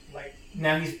 Like,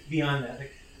 now he's beyond that.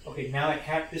 Like, okay, now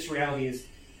that this reality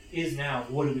is now,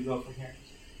 what do we go from here?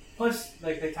 Plus,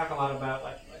 like, they talk a lot about,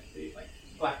 like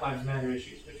Black Lives Matter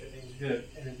issues, which I think is good,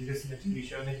 and then this is the TV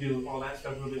show, and they do all that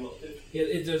stuff really well too. Yeah,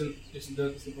 it doesn't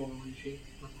involve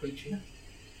preaching.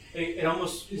 It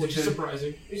almost Which is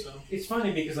surprising. It's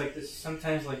funny because like this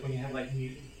sometimes like when you have like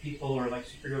mutant people or like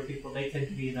superhero people, they tend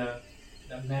to be the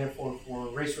metaphor for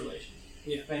race relations.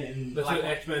 Yeah, and that's what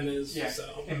X-Men is. Yeah.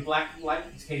 So. In Black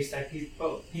Lightning's case, that he's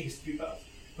both. He gets to be both,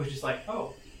 which is like,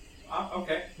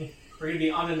 okay, we're gonna be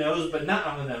on the nose, but not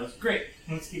on the nose. Great,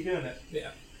 let's keep doing it.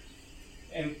 Yeah,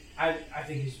 and I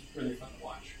think he's really fun to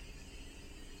watch.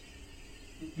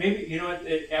 Maybe you know what?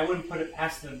 I wouldn't put it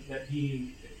past them that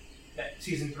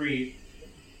season 3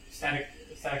 Static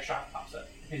Shock pops up.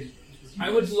 I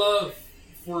would love.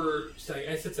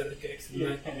 I said Static X.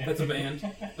 That's a band.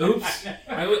 Oops.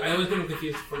 I was getting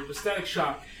confused before. But Static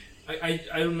Shock. I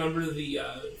remember the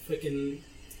freaking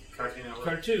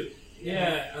cartoon.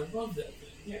 Yeah, I love that thing.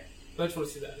 Yeah. But I just want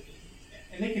to see that again.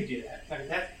 And they could do that. Like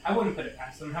that. I wouldn't put it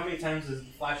past them. How many times has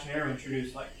Flash and Arrow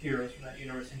introduced like heroes from that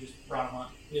universe and just brought them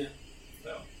on? Yeah.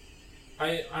 So.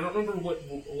 I don't remember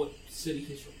what city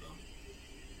he's from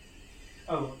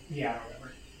though. Oh yeah, I don't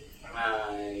remember.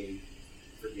 I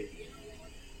forget the name.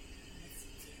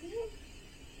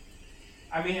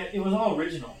 I mean, it was all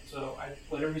original, so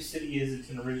whatever city is, it's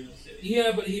an original city.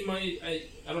 Yeah, but he might. I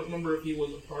don't remember if he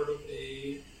was a part of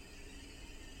an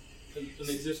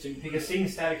existing. Because seeing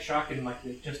Static Shock in like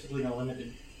the Justice League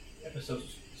Unlimited episodes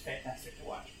was fantastic to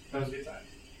watch. That was a good time.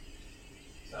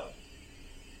 So,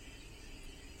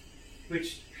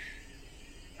 which,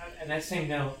 and that same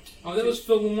note. Oh, that was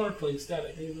Phil Lamar playing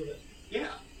Static. I didn't know that. Yeah.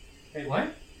 Wait,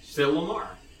 what? Phil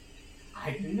Lamar.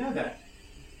 I didn't know that.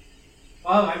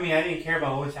 Well, I mean, I didn't care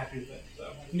about voice actors then,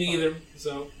 so. Me either.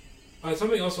 So,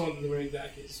 something else I wanted to bring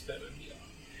back is Batman Beyond.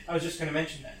 I was just going to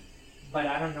mention that, but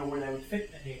I don't know where that would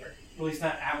fit anywhere. At least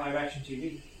not at live action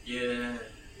TV. Yeah.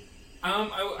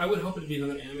 I would hope it'd be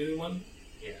another animated one.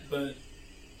 Yeah. But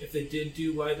if they did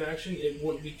do live action, it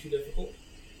wouldn't be too difficult.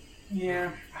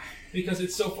 Yeah. Because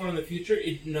it's so far in the future,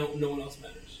 no one else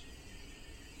matters.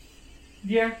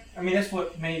 Yeah, I mean that's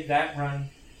what made that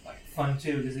run like fun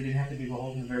too, because they didn't have to be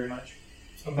beholden very much.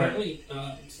 Apparently,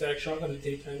 Static Shock got a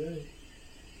daytime rating.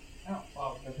 Oh,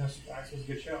 well, that's no surprise. It was a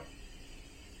good show.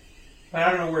 But I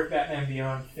don't know where Batman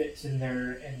Beyond fits in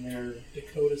their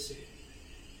Dakota City.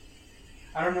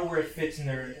 I don't know where it fits in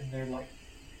their like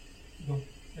the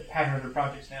pattern of their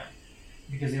projects now,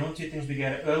 because the only three things we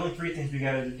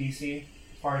got out of the DC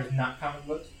as far as not comic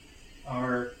books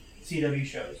are CW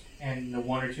shows and the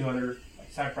one or two other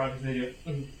like side projects they do,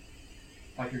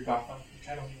 like your Gotham, which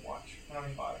I don't even watch. I don't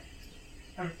even bother.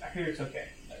 I hear it's okay.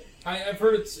 I've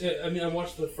heard it's. I mean, I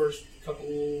watched the first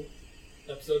couple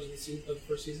episodes of the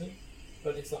first season,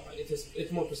 but it's not.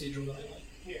 It's more procedural than I like.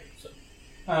 Yeah. So.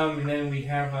 And then we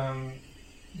have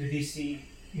the DC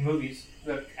movies,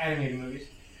 the animated movies,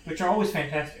 which are always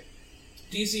fantastic.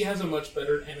 DC has a much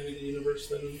better animated universe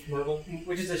than Marvel,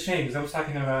 which is a shame because I was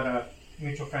talking about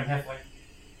mutual friend Heffley,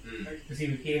 because he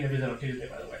came to visit on Tuesday,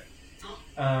 by the way.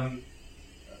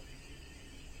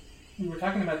 We were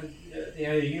talking about the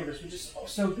animated universe, which is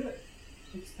so good.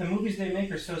 The movies they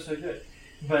make are so good,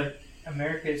 but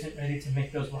America isn't ready to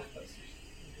make those blockbusters.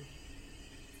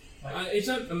 It's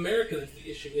not America that's the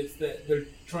issue. It's that they're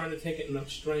trying to take it in a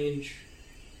strange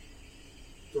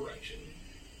direction.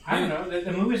 I don't know.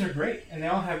 The movies are great, and they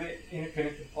all have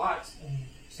interconnected plots and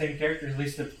same characters. At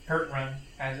least the current run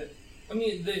has it. I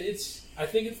mean, I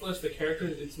think it's less the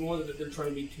characters. It's more that they're trying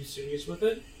to be too serious with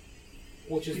it,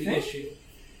 which is the issue.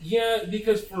 Yeah,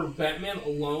 because for Batman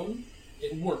alone,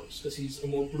 it works because he's a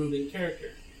more brooding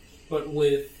character. But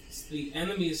with the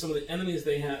enemies, some of the enemies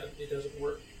they have, it doesn't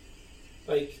work.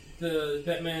 Like the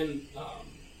Batman,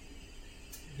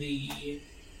 the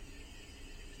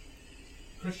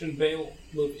Christian Bale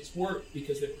movies worked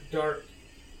because they were dark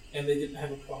and they didn't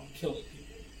have a problem killing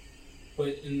people.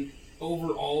 But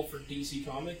overall for DC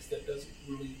Comics, that doesn't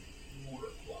really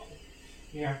work well.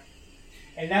 Yeah,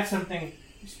 and that's something.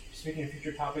 Speaking of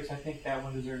future topics, I think that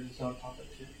one deserves its own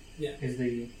topic too. Yeah, is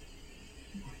the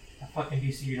fucking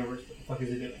DC universe. What the fuck is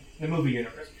it doing? The movie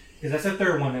universe, because that's the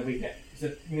third one that we get. It's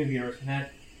the movie universe, and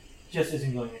that just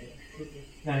isn't going anywhere.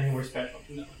 Not anywhere special.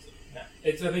 No,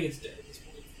 it's not. I think it's dead at this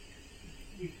point.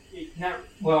 Not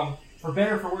well, for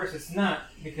better or for worse, it's not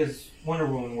because Wonder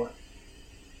Woman worked.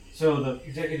 So the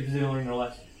executives didn't learn their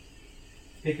lesson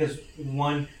because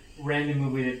one random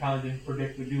movie they probably didn't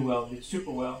predict would do well did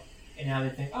super well, and now they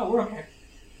think, oh, we're okay,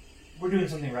 we're doing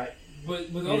something right. But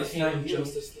with all the hate on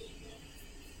Justice League,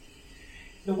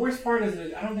 the worst part is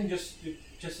that I don't think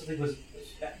Justice League was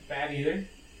that bad either.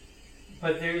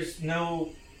 But there's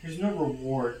no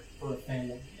reward for a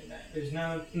fandom in that. There's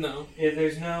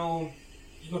no.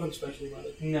 There's nothing special about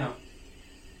it. No.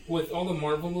 With all the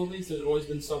Marvel movies, there's always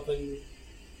been something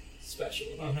special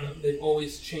about them. They've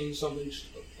always changed something just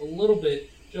a little bit,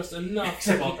 just enough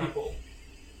to keep people.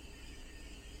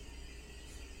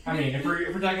 I mean, if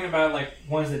we're talking about like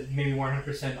ones that maybe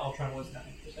 100%, Ultron was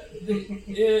 90%.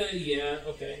 yeah,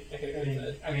 okay, I can agree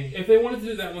with that. I mean, if they wanted to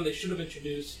do that one, they should have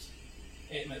introduced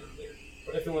Ant-Man earlier.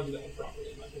 If they wanted to do that one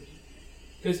properly, in my opinion,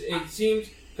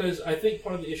 because I think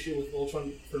part of the issue with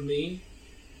Ultron for me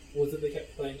was that they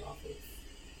kept playing off of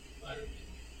Iron Man.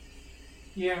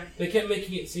 Yeah. They kept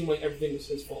making it seem like everything was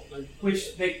his fault.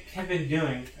 Which they have been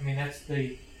doing. I mean, that's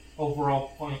the overall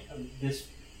point of this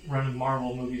run of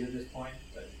Marvel movies at this point.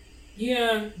 But.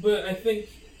 Yeah, but I think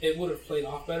it would have played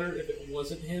off better if it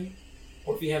wasn't him.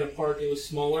 Or if he had a part, it was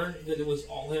smaller, then it was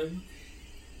all him.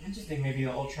 I just think maybe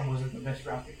the Ultron wasn't the best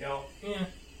route to go. Yeah.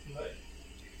 But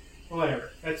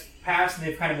whatever. That's past, and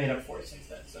they've kind of made up for it since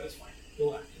then, so it's fine.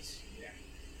 Galactus. Yeah.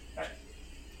 Right.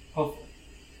 Hopefully.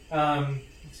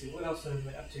 Let's see, what else have they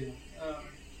been up to?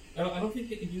 I don't think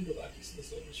they can do Galactus in the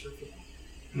Silver Surfer.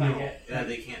 Not yet. Yeah,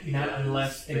 they can't. Not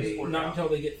unless things work Not out. until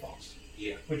they get Fox.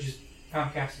 Yeah. Which is,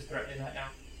 Comcast is threatening that now.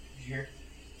 Did you hear?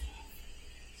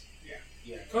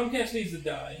 Yeah. Comcast needs to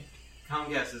die.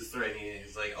 Comcast is threatening it.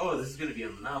 It's like, oh, this is going to be a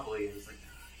monopoly. And it's like,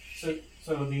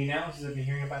 So the analysis I've been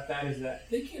hearing about that is that...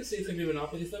 They can't say it's going to be a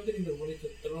monopoly. It's them getting their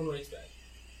own rights back.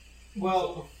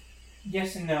 Well,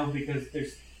 yes and no, because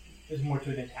there's more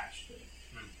to it attached to it.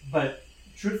 But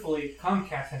truthfully,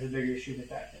 Comcast has a bigger issue with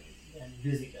that than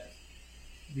Disney does.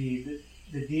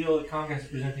 The deal that Comcast is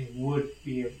presenting would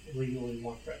be legally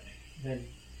more threatening than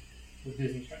what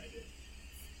Disney's trying to do.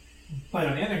 But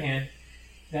on the other hand,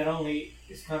 not only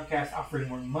is Comcast offering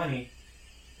more money,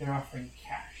 they're offering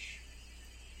cash.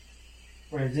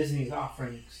 Whereas Disney's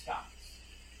offering stocks.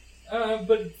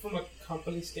 But from a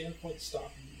company standpoint, stock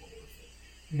would be more worth it.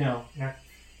 No,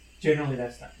 generally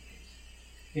that's not the case.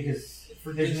 Because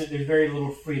there's very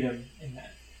little freedom in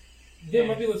that. There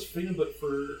might be less freedom, but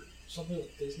for something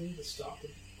like Disney, the stock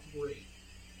would be great.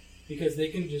 Because they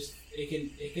can just, it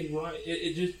can rise,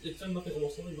 it's done nothing,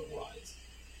 almost nothing but rise.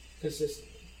 Consistently.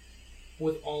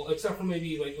 With all, except for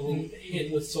maybe like a little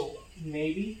hit with Solo.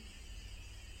 Maybe.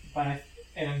 But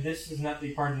and this is not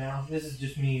the part now. This is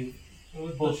just me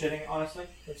bullshitting, honestly.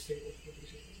 Let's take a look at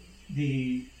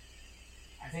what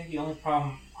I think the only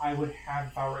problem I would have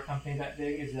if I were a company that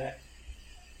big is that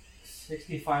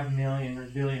 65 million or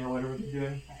billion or whatever they're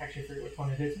doing. I actually forget which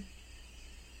one it is.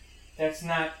 That's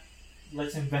not,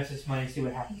 let's invest this money and see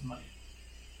what happens to money.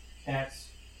 That's,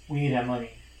 we need that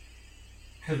money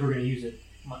because we're going to use it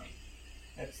money.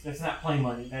 That's not play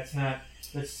money. That's not,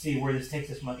 let's see where this takes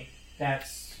us money.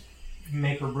 That's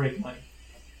make or break money.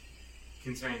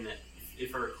 Considering that,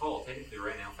 if I recall, technically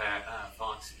right now,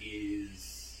 Fox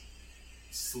is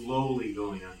slowly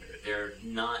going under. They're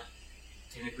not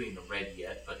technically in the red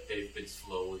yet, but they've been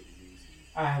slowly losing.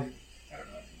 I don't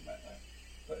know anything about that,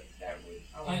 but that would.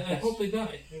 I hope they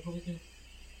die. I hope they do.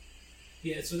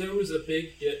 Yeah, so there was a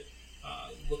big dip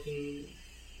looking.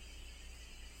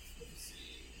 Let's see.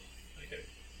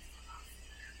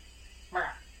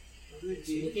 So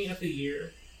looking at the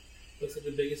year, looks like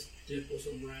the biggest dip was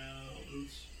around.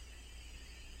 Let's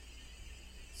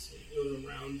see, it was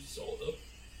around Zoldo.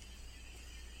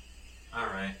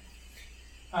 Alright.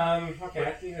 Okay,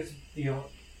 I think that's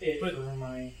for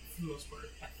my. For the most part,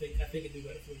 I think it'd be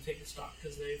better for them to take the stock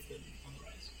because they've been on the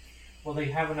rise. Well, they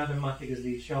have another month because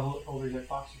the shareholders at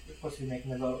Fox are supposed to be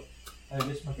making the vote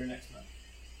this month or next month.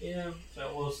 Yeah.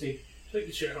 So we'll see. I think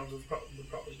the shareholders would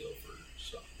probably go for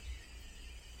stock.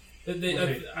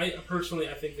 I personally,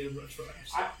 I think they would rush for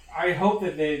stock. I hope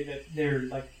that they're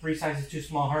like 3 sizes too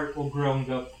small heart will grow and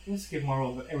go, let's give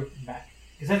Marvel everything back.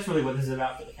 Because that's really what this is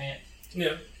about for the fans.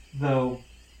 Yeah. Though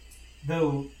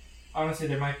honestly,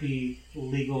 there might be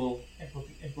legal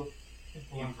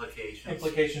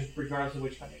implications regardless of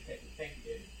which company they think it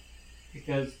is.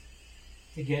 Because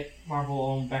to get Marvel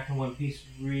owned back in one piece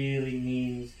really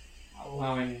means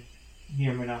allowing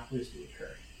near monopolies to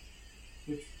occur.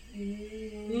 Which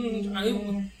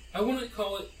I wouldn't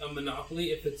call it a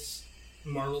monopoly if it's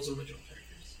Marvel's original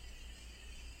characters.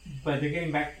 But they're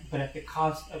getting back, but at the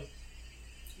cost of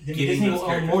Disney will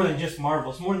own more than just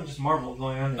Marvel. It's more than just Marvel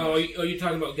going on there. Oh, you're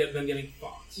talking about them getting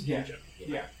Fox? Yeah.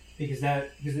 Yeah. Because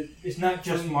it's not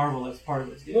just Marvel that's part of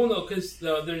this deal. Well, no, because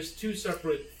there's 2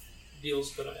 separate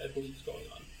deals that I believe is going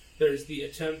on. There's the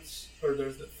attempts, or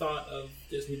there's the thought of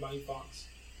Disney buying Fox,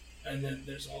 and then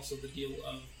there's also the deal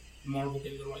of Marvel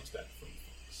getting the rights back from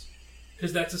Fox.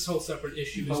 Because that's a whole separate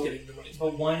issue, is getting the rights back.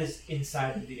 But one is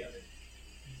inside of the other.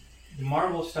 The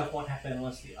Marvel stuff won't happen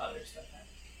unless the other stuff happens.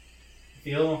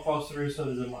 The other one falls through, so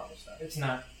does the Marvel stuff. It's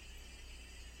not.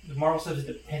 The Marvel stuff is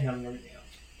dependent on everything else.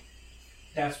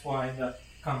 That's why the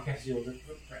Comcast deal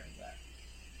threatens that.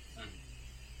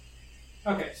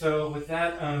 Okay, so with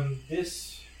that,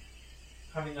 this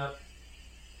coming up.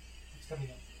 What's coming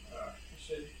up?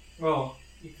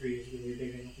 E3 is going to be a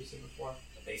big thing, like we said before.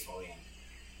 The baseball game.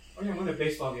 Oh yeah, we're going to a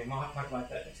baseball game. I'll have to talk about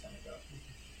that next time we go.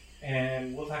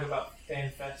 And we'll talk about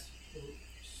FanFest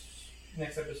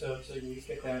next episode, so you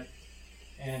get that.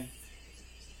 And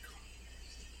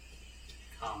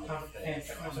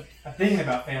FanFest. I'm thinking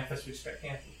about FanFest, which got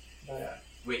canceled. But,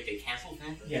 wait, they canceled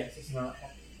FanFest? Yes, it's not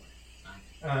happening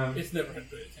anymore. It's never had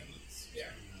good attendance.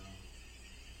 Yeah.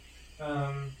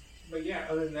 But yeah,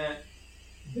 other than that,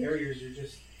 barriers are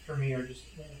just, for me, are just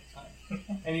time.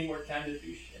 I need more time to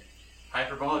do shit.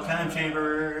 Hyperbolic time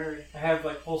chamber. I have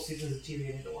like whole seasons of TV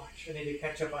I need to watch. I need to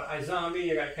catch up on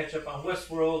iZombie. I got to catch up on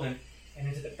Westworld and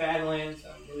Into the Badlands.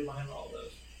 I'm really behind all of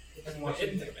those. I can watch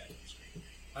Into the Badlands.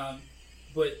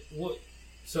 But what?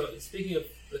 So speaking of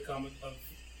the Comic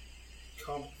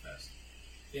Fest,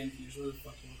 Fan Fusion, whatever the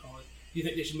fuck you want to call it, do you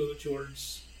think they should move it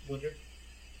towards winter?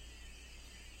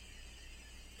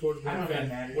 Towards where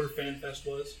FanFest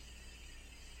was?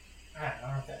 I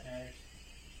don't know if that matters.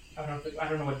 I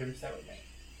don't know what difference that would make.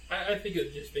 I think it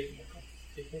would just make it more comfortable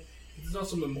for people. It's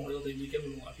also Memorial Day weekend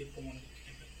when a lot of people want to go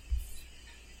camping.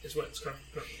 It's what it's currently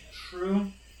at.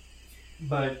 True,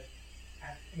 but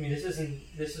I mean, this has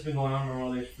been going on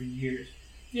Memorial Day for years.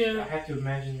 Yeah, I have to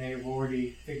imagine they've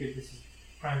already figured this is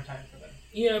prime time for them.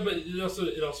 Yeah, but it also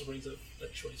brings up a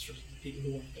choice for the people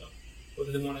who want to go,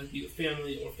 whether they want to be with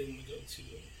family or if they want to go to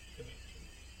a convention.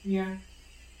 Yeah,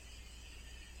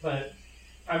 but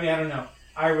I mean, I don't know.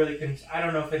 I really couldn't. I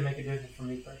don't know if it'd make a difference for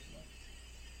me personally.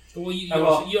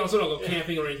 Well, you also don't go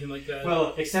camping or anything like that.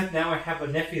 Well, except now I have a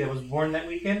nephew that was born that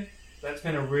weekend. So that's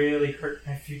going to really hurt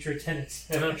my future attendance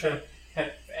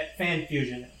at Fan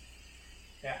Fusion.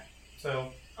 Yeah.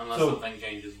 So unless something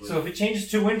changes. So if it changes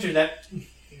to winter, that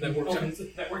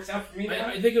works out for me.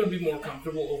 I think it would be more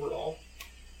comfortable overall.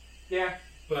 Yeah.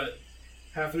 But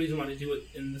half the reason why they do it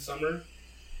in the summer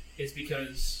is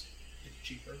because it's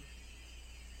cheaper.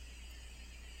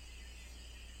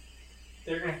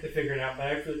 They're gonna have to figure it out,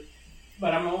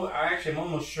 but I'm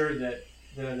almost sure that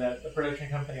the production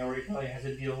company already probably has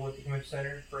a deal with the convention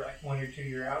center for like 1 or 2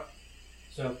 years out.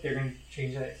 So if they're gonna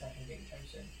change that, it's not gonna be anytime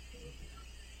soon.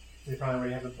 They probably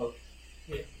already have it booked.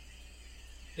 Yeah.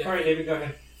 All right, David, go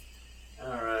ahead.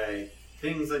 All right,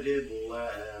 things I did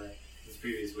this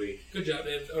previous week. Good job,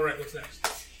 David. All right, what's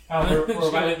next?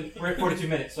 We're at 42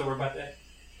 minutes, so we're about to.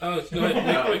 Oh, go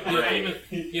ahead. Quick.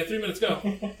 You have 3 minutes. Go.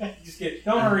 Just kidding.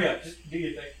 Don't hurry up. Just do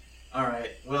your thing. All right.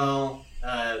 Well,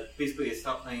 basically, I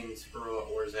stopped playing Super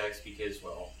Robot Wars X because,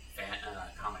 well,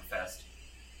 Comic Fest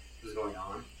was going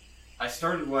on. I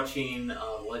started watching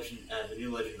the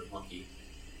new Legend of Monkey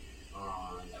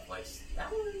on Netflix.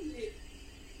 That one,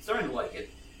 starting to like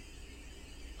it.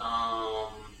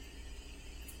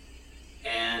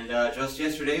 And just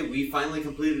yesterday, we finally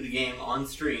completed the game on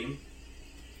stream.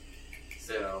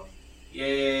 So,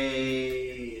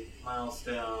 yay!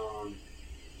 Milestone.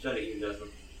 Shut it, you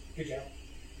Desmond. Good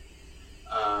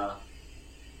job.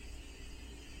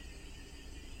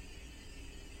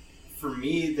 For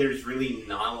me, there's really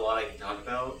not a lot I can talk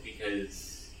about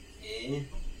because,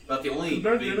 But the only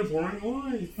big... a boring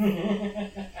life.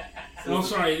 Oh,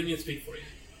 sorry, I didn't mean to speak for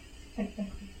you.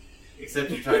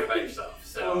 Except you're talking about yourself,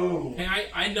 so... Oh. Hey,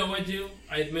 I know I do.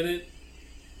 I admit it.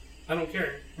 I don't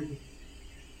care.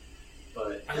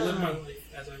 But I live my life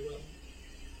as I will.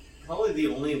 Probably the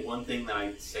only one thing that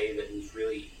I'd say that was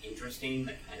really interesting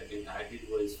that kind of impacted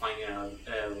was finding out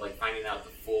the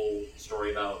full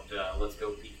story about Let's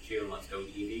Go Pikachu and Let's Go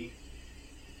Eevee.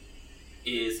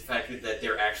 Is the fact that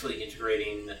they're actually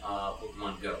integrating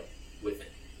Pokemon Go with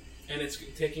it, and it's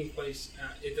taking place.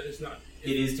 It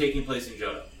is taking place in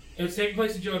Johto. It's taking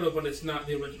place in Johto, but it's not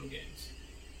the original games.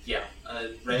 Yeah,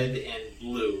 Red and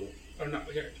Blue are not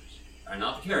the characters. Are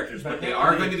not the characters, but they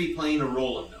are going to be playing a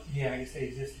role in them. Yeah, I guess they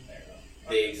exist in there, though.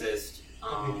 They exist.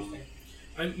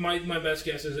 My best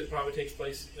guess is it probably takes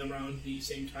place around the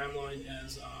same timeline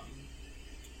as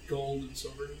Gold and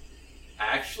Silver.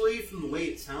 Actually, from the way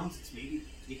it sounds, it's maybe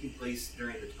taking place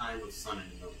during the time of Sun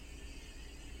and Moon.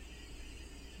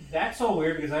 That's all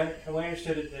weird because I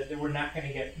understood it that we're not going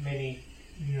to get many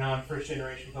non-first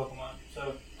generation Pokemon.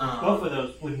 So both of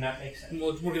those would not make sense.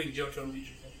 Well, we're getting Johto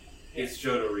region. It's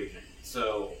Johto region.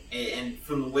 So, and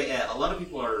from the way a lot of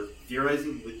people are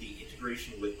theorizing with the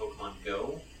integration with Pokemon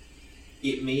Go,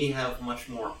 it may have much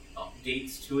more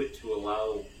updates to it to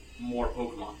allow more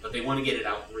Pokemon, but they want to get it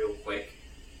out real quick.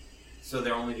 so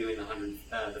they're only doing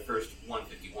the first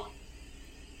 151.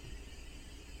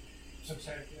 So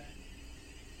excited for that.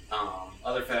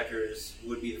 Other factors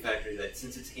would be the factor that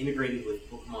since it's integrated with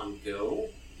Pokemon Go,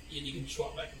 And you can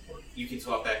swap back and forth. you can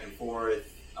swap back and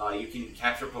forth. You can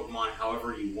capture Pokemon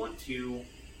however you want to.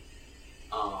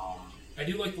 I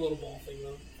do like the little ball thing,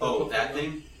 though. Oh, that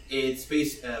thing? It's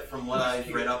based, from what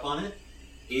I've read up on it,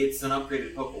 it's an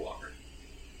upgraded Pokewalker.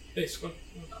 Basically.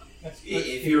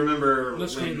 If you remember,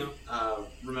 Let's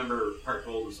remember Heart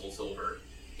Gold and Soul Silver,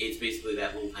 it's basically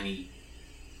that little tiny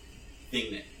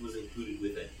thing that was included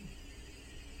with it.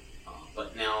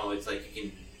 But now it's like you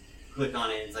can click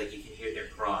on it, it's like you can hear their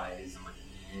cries. I'm like,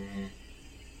 eh.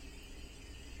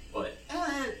 But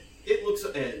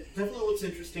it definitely looks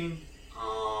interesting.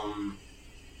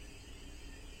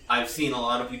 I've seen a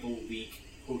lot of people leak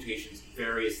quotations,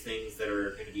 various things that are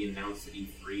going to be announced at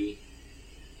E3.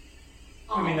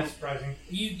 I mean, that's surprising.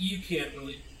 You can't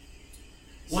really...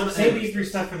 Save the E3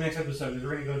 stuff for the next episode, because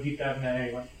we're going to go deep dive in that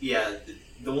anyway. Yeah,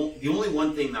 the only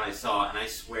one thing that I saw, and I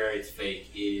swear it's fake,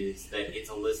 is that it's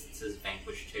a list that says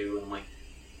Vanquish 2, and I'm like,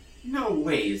 no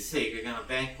way is Sega going to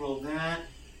bankroll that.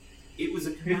 It was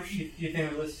a commercial. Do you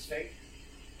think the list is fake?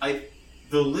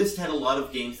 The list had a lot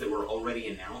of games that were already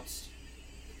announced,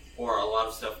 or a lot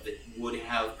of stuff that would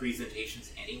have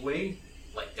presentations anyway,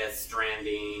 like Death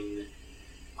Stranding.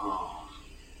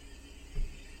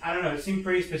 I don't know. It seemed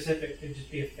pretty specific to just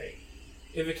be a fake.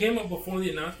 If it came up before the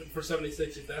announcement for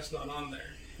 76, if that's not on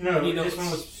there... No, this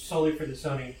one was solely for the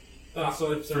Sony. For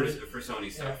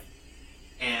Sony stuff.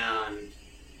 Yeah. And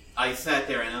I sat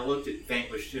there and I looked at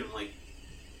Vanquish 2 and I'm like,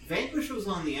 Vanquish was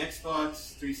on the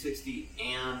Xbox 360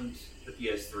 and the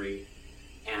PS3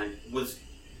 and was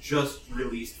just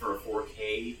released for a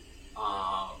 4K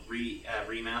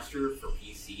remaster for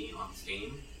PC on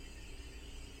Steam.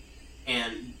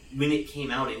 And when it came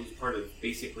out, it was part of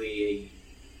basically a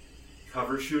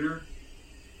cover shooter.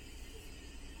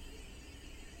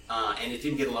 And it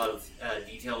didn't get a lot of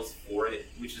details for it,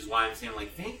 which is why I'm saying,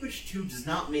 like, Vanquish 2 does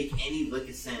not make any lick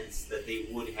of sense that they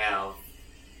would have...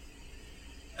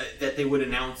 that they would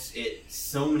announce it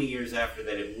so many years after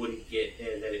that it wouldn't get...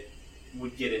 that it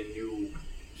would get a new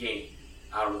game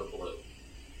out of the blue.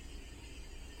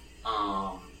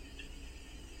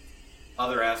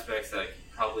 Other aspects that I could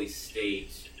probably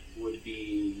state would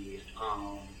be...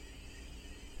 are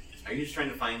you just trying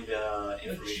to find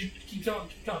information? Keep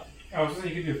talking. I was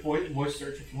thinking you could do a voice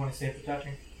search if you want to say after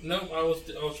talking. No, I was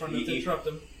trying to interrupt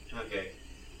him. Okay.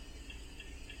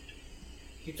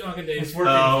 Keep talking, Dave. It's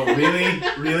working. Oh, really?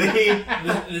 Really?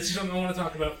 This is something I want to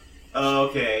talk about.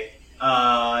 Okay.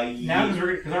 Now,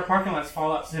 because our parking lot's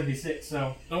Fallout 76,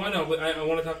 so... Oh, I know, but I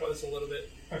want to talk about this a little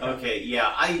bit. Okay,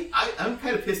 yeah, I'm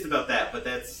kind of pissed about that, but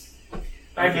that's...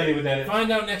 I have no idea what that is. Find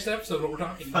out next episode what we're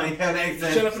talking about. Find out next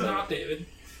episode. Shut up and talk, David.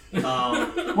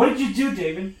 What did you do,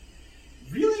 David?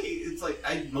 Really? It's like,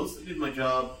 I mostly did my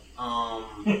job,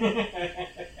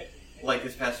 like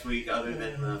this past week, other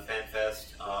than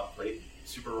FanFest, played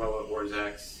Super Robot Wars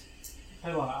X.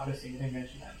 Played a lot of Odyssey, you didn't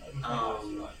mention that.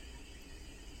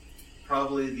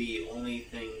 Probably the only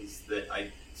things that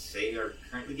I'd say are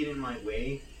currently getting in my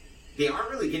way, they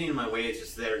aren't really getting in my way, it's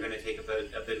just they're going to take a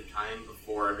bit of time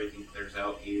before everything clears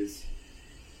out, is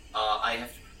I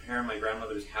have to prepare my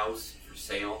grandmother's house for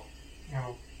sale.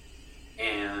 Oh.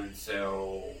 And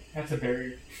so... That's a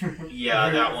barrier. Yeah,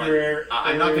 that one.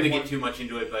 I'm not going to get too much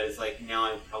into it, but it's like, now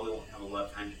I probably won't have a lot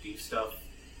of time to do stuff.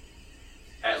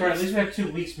 At least we have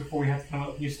 2 weeks before we have to come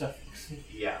up with new stuff.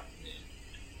 Yeah.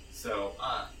 So,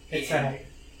 it's sad.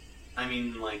 I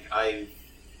mean, like, I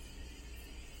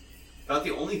thought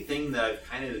the only thing that I've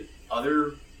kind of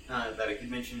that I could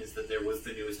mention is that there was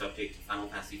the newest update to Final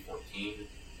Fantasy XIV.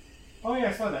 Oh yeah,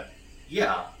 I saw that.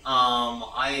 Yeah,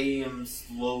 I am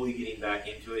slowly getting back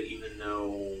into it, even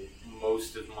though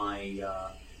most of my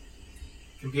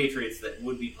compatriots that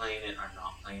would be playing it are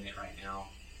not playing it right now,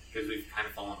 because we've kind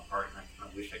of fallen apart, and I kind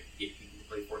of wish I could get people to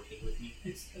play 14 with me.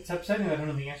 It's upsetting that I don't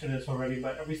know the answer to this already,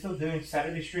 but are we still doing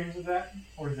Saturday streams of that,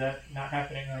 or is that not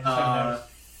happening?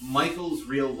 Michael's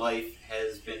real life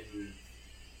has been...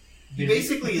 He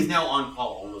basically is now on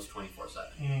call almost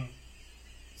 24/7. Mm.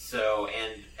 So,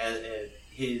 and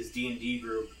his D&D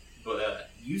group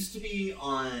used to be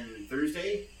on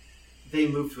Thursday. They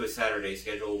moved to a Saturday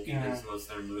schedule because most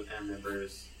of their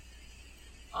members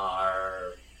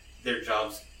their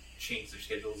jobs changed their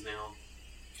schedules now.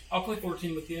 I'll play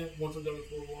 14 with you once I'm done with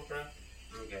World of Warcraft.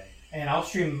 Okay. And I'll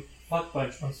stream Fuck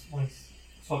Bunch once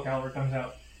Soul Calibur comes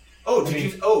out.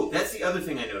 Oh, that's the other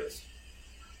thing I noticed.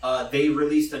 They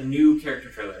released a new character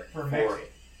trailer for Maxi.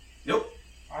 Nope.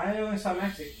 I only saw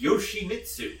Maxi.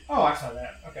 Yoshimitsu. Oh, I saw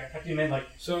that. Okay, I thought you meant like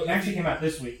So Maxi came out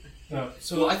this week.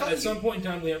 So Well, I thought at some point in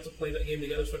time we have to play that game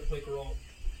together so I can play Corral.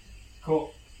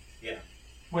 cool. Yeah.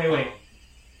 Wait.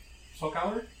 Soul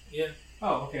Calibur? Yeah.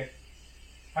 Oh, okay.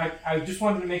 I just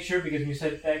wanted to make sure because when you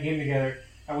said that game together,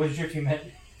 I wasn't sure if you meant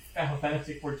Final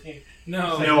Fantasy 14.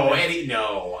 No. No, Eddie.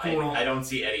 No, Corral. I don't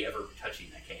see Eddie ever touching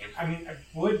that game. I mean, I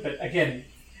would, but again,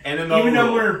 MMO. even though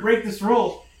rule. we're going to break this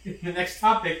rule in the next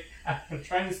topic, I'm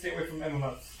trying to stay away from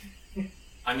MMOs.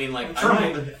 I mean, like, I'm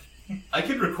trying. I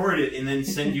could record it and then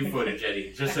send you footage,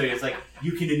 Eddie, just so it's like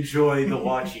you can enjoy the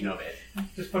watching of it.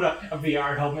 Just put a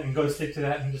VR helmet and go stick to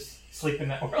that and just sleep in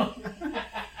that world.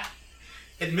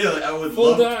 Admittedly, I would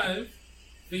Full love. dive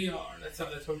VR. That's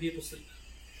how people sleep.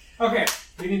 Okay,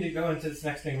 we need to go into this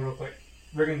next thing real quick.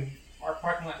 Our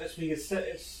parking lot this week is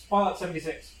it's Fallout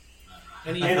 76.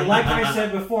 And like I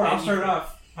said before, I'll start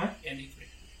off. Huh? And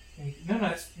E3. No,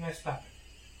 that's next topic.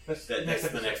 That's the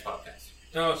next podcast.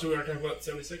 Oh, so we are talking about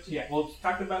 76? Yeah, we'll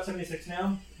talk about 76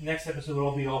 now. Next episode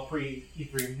will be all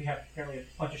pre-E3. We have apparently a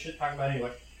bunch of shit to talk about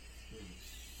anyway.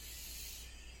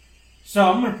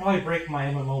 So I'm going to probably break my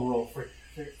MMO rule for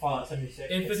Fallout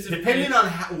 76. Depending on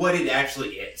what it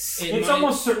actually is. It's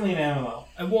almost certainly an MMO.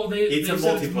 Well, It's they a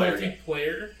said multiplayer it's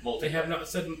multiplayer. game. They have not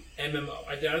said MMO.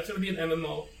 I doubt it's going to be an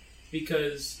MMO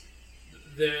because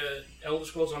the Elder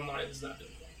Scrolls Online is not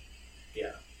doing well.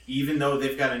 Yeah. Even though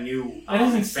they've got a new That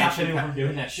doesn't stop expansion, anyone from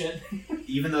doing that shit.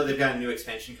 even though they've got a new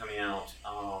expansion coming out,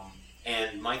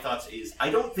 and my thoughts is I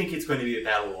don't think it's going to be a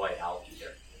battle royale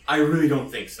either. I really don't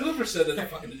think so. Whoever said that, they're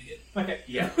fucking idiot. Okay.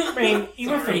 Yeah, I mean,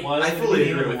 even if it was... I it would fully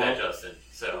be agree in with the that, world. Justin.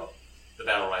 So the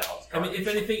battle royale is I mean, garbage. if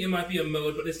anything, it might be a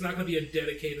mode, but it's not going to be a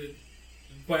dedicated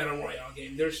battle royale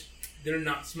game. They're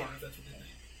not smart if that's what they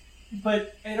think.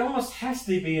 But it almost has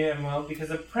to be an MMO because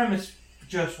the premise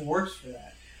just works for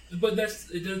that. But there's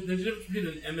a difference between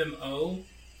an MMO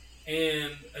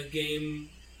and a game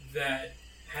that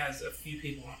has a few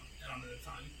people on at a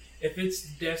time. If it's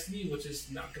Destiny, which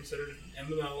is not considered an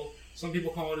MMO, some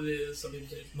people call it is,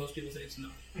 most people say it's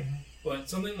not. Mm-hmm. But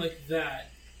something like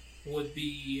that would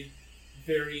be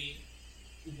very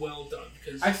well done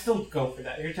because I'd still go for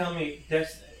that. You're telling me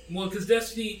Destiny... well, because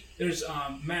Destiny, there's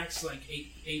max like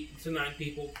 8 to 9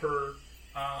 people per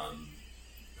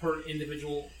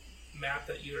individual map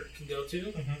that you can go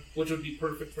to, which would be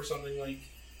perfect for something like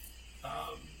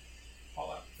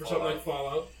Fallout. something like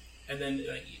Fallout, and then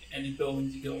like any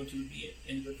buildings you go into would be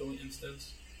an individual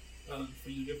instance for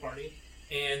you and your party,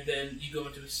 and then you go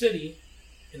into the city,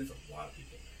 and there's a lot of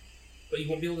people there, but you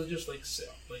won't be able to just like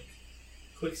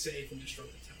quick save and destroy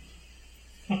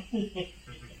the town.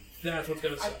 That's what's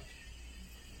gonna suck.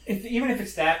 Even if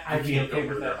it's that, I'd be can't okay go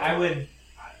with for that. that.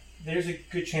 There's a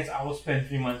good chance I will spend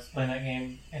 3 months playing that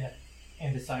game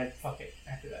and decide fuck it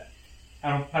after that. I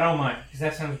don't mind because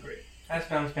that sounds great. That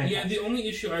sounds fantastic. Yeah, the only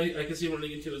issue I can see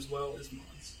running into as well is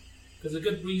mods, because a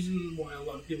good reason why a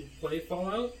lot of people play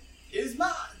Fallout is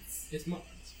mods. is mods.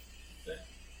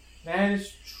 That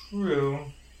is true.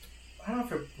 I don't know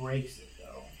if it breaks it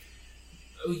though.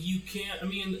 Oh, you can't. I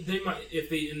mean, they might if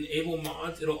they enable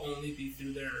mods, it'll only be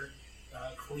through their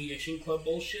creation club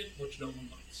bullshit, which no one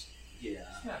likes. Yeah,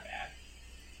 It's not bad.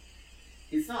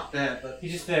 it's not bad, but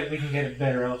It's just that we can get it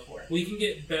better elsewhere. We can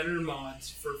get better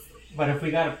mods for free. But if we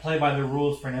got to play by the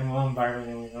rules for an MMO environment,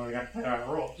 then we know we got to play by the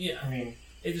rules. Yeah. I mean,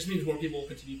 It just means more people will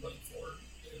continue playing for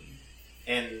it.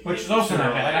 and which is also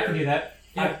not bad. I can do that.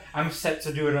 Yeah. I'm set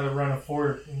to do another run of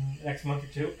 4 in the next month or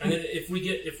 2. And then if we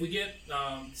get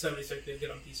 76, they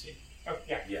get on PC. Oh,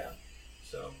 yeah. yeah.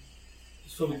 So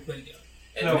we can play together.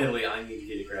 Admittedly, I need to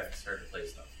get a graphics card to play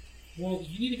stuff. Well,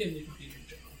 you need to get a new computer in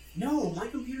general. No, my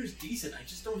computer's decent. I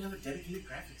just don't have a dedicated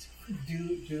graphics card.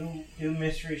 Do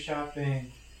mystery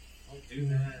shopping. I'll do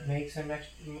that. Make some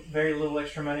very little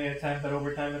extra money at a time, but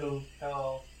over time it'll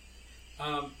tell.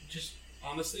 Just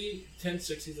honestly,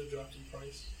 1060s have dropped in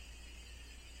price.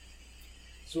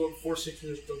 So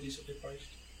 460s are still decently priced.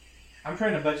 I'm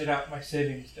trying to budget out my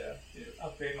savings to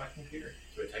upgrade my computer.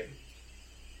 To a Titan.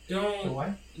 Don't. So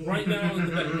what? Right now,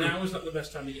 now is not the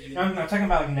best time to get anything. I'm talking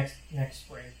about like next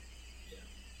spring.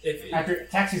 If After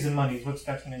tax season money is what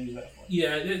Steph's going to use that for.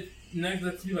 yeah,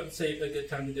 that's about the same. A good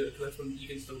time to do it because that's when you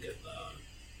can still get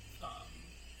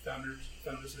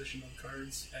Founders Edition on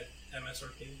cards at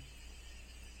MSRP.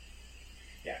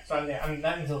 Yeah, so I'm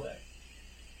not until then.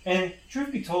 And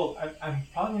truth be told, I'm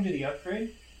probably going to do the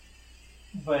upgrade,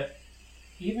 but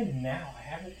even now, I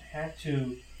haven't had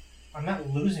to. I'm not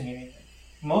losing anything.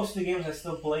 Most of the games I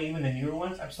still play, even the newer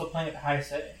ones, I'm still playing at the highest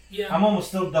setting. Yeah, I'm almost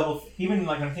still double. Even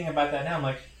like I'm thinking about that now, I'm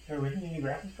like, are we really new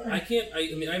graphics card? I can't.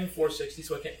 I mean, I have a 460,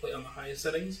 so I can't play on the highest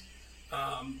settings.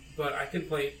 But I can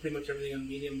play pretty much everything on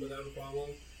medium without a problem,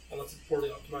 unless it's poorly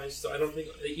optimized. So I don't think,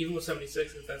 even with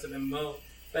 76, if that's an MMO,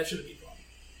 that shouldn't be a problem.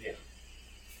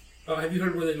 Yeah. Have you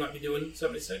heard where they might be doing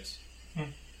 76?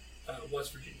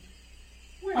 West Virginia.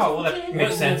 Oh, well, that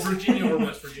makes sense. Virginia or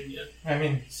West Virginia. I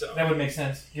mean, So that would make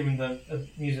sense, given the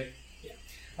music. Yeah.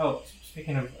 Oh,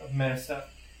 speaking of meta stuff.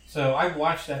 So I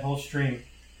watched that whole stream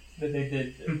that they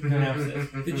did to announce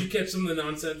this. Did you catch some of the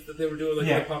nonsense that they were doing, like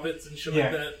Yeah. the puppets and shit Yeah.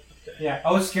 like that? Okay. Yeah.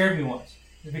 Oh, it scared me once.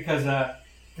 Because at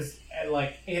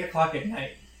like 8 o'clock at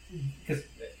night, because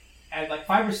at like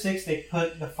 5 or 6, they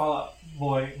put the Vault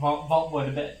Boy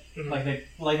to bed. Mhm. Like, they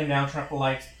laid him down, turn off the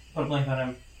lights, put a blanket on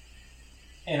him.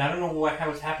 And I don't know what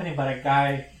was happening, but a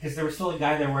guy, because there was still a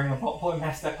guy there wearing a Vault Boy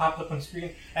mask that popped up on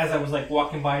screen as I was like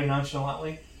walking by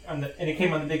nonchalantly, and it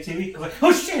came on the big TV. I was like,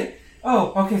 oh shit!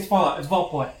 Oh, okay, it's Fallout. It's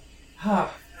Vault Boy.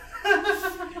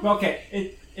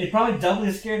 Okay, it probably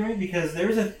doubly scared me because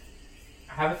I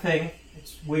have a thing.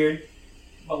 It's weird,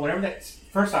 but whenever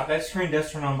first off, that screen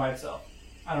does turn on by itself.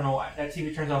 I don't know why. That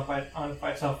TV turns on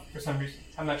by itself for some reason.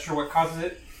 I'm not sure what causes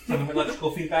it. Some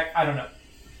electrical feedback. I don't know.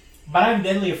 But I'm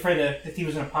deadly afraid that the TV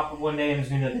was going to pop up one day and there's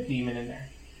going to be like a demon in there.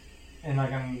 And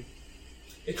like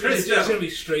It's just going to be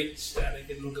straight static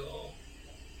and it'll go.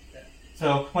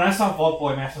 So when I saw Vault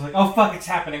Boy mask, I was like, oh fuck, it's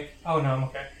happening. Oh no, I'm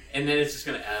okay. And then it's just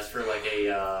going to ask for like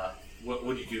a, what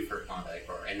would you do for a contact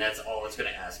bar? And that's all it's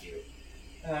going to ask you.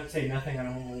 I'd say nothing. I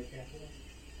don't really care for that.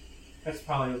 That's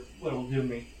probably what it will do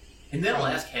me. And then I'll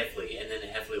ask Heffley, and then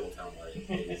Heffley will tell me what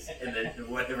it is. And then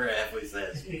whatever Heffley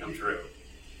says will come true.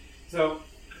 So,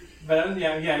 but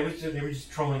yeah, it was they were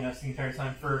just trolling us the entire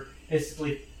time for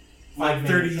basically 5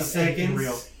 30 minutes of seconds? anything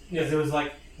real. Because it was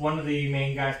like one of the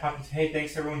main guys popped and said, hey,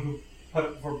 thanks to everyone who put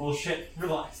up for bullshit.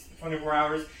 Relax. 24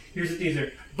 hours. Here's a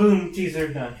teaser. Boom, teaser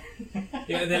done.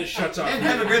 Yeah, and then it shuts off. And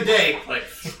have a good day. Like,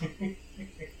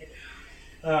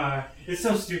 it's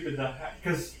so stupid though,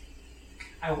 because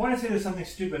I want to say there's something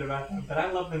stupid about them, but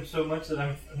I love them so much that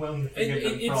I'm willing to forgive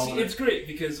them for all of it. It's great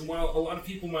because while a lot of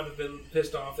people might have been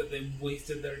pissed off that they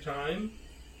wasted their time,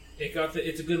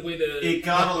 it's a good way to. it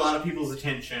got a lot of people's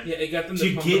attention. Yeah, it got them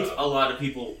to pump get it up. a lot of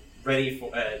people ready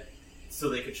for it, so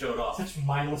they could show it off. Such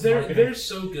mindless They're marketing.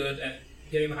 so good at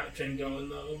getting the hype train going,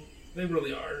 though. They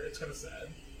really are. It's kind of sad.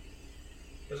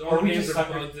 Because all Or the we games just are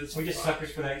suckers. bugged as We just fuck.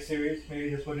 suckers for that series. Maybe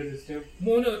that's what it is too.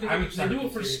 Well, no, I'm they sucker do it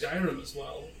for for series. Skyrim as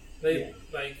well. They Yeah.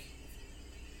 like.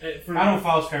 I don't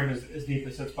follow Skyrim as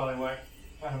deeply, so that's probably why.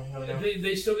 I don't really know.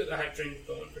 They still get the hype train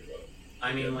going pretty well.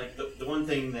 I mean, like, the one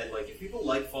thing that, like, if people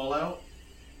like Fallout,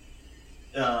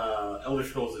 Elder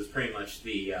Scrolls is pretty much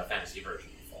the fantasy version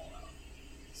of Fallout.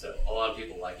 So a lot of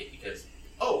people like it because,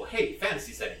 oh, hey,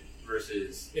 fantasy setting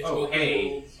versus, It's oh, open hey,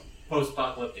 world.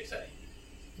 post-apocalyptic setting.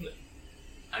 No.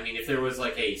 I mean, if there was,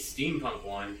 like, a steampunk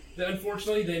one...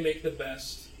 Unfortunately, they make the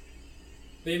best.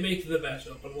 They make the best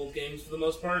open world games for the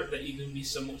most part that you can be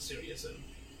somewhat serious in.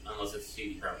 Unless it's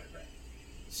CD Projekt Red.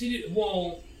 CD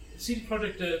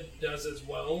Projekt does as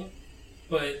well,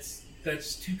 but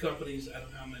that's 2 companies out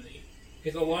of how many?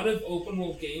 Because a lot of open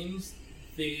world games,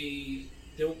 they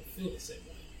don't feel the same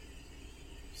way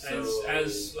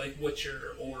as like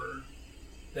Witcher or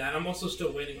that. I'm also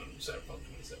still waiting on Cyberpunk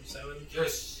 2077.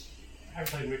 Yes! I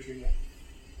haven't played Witcher yet.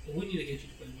 We need to get you to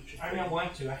play Witcher. I don't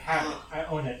want to. I have it. I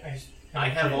own it. I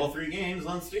have all 3 games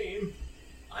on Steam.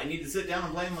 I need to sit down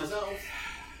and play them myself.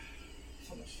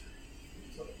 So much.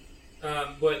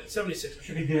 But 76. I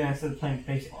should be doing that instead of playing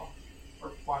baseball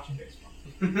or watching baseball.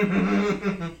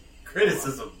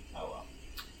 Criticism. Oh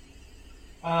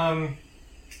well.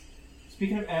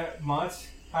 Speaking of mods,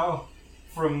 how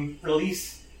from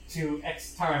release to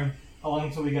X time, how long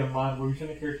until we get a mod where we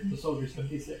send a character to Soldier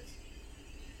 76?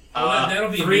 Well,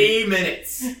 that'll be 3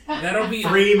 minutes. That'll be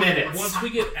 3 minutes. Once we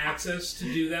get access to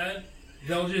do that,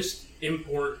 they'll just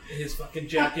import his fucking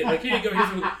jacket. Like, here you go,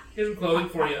 here's some clothing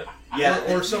for you.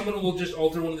 Yeah. Or someone will just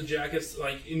alter one of the jackets,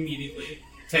 like, immediately.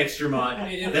 Texture mod.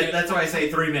 That's why I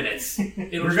say 3 minutes.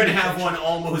 It'll We're gonna just- have one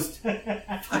almost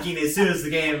fucking as soon as the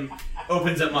game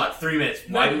opens up mod. 3 minutes.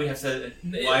 Why do we have to?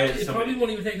 Why is It so probably many?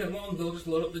 won't even take that long. They'll just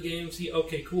load up the game, see,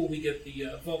 okay, cool, we get the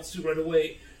vault suit right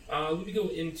away. Let me go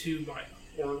into Maya,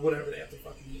 or whatever they have to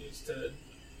fucking use to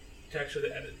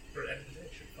actually edit the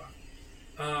texture.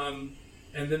 Fine.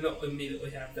 And then they'll immediately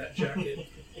have that jacket.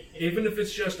 Even if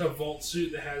it's just a vault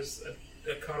suit that has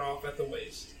a cutoff at the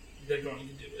waist, they're going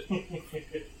to do it.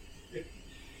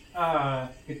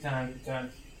 Good times, good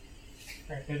times.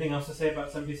 Alright, anything else to say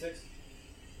about 76?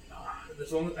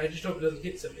 As long as, I just hope it doesn't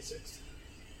get 76.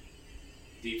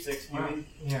 Deep Six. You Wow. mean?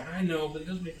 Yeah. I know, but it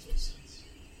doesn't make as much sense.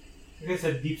 I guess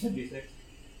I said Deep 76.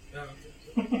 Okay,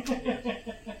 so, yeah.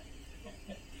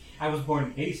 I was born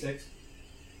in 86.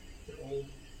 They're old.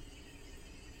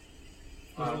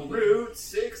 He's old. Route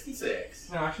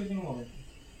 66. No, actually, I think I'm older.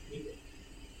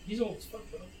 He's old as fuck,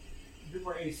 though. You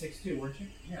were 86 too, weren't you?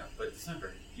 Yeah, but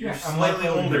December. You're Yeah, I'm slightly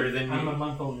a month older than me. I'm a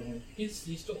month older than him. He's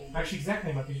still old. Actually,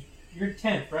 exactly a month. You're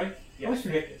 10th, right? Yeah. I always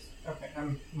forget this. Okay,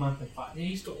 I'm a month and 5. Yeah,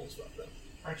 he's still old as fuck, though.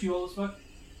 Aren't you old as fuck?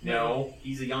 No,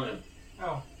 he's a youngin'.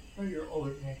 Oh, you're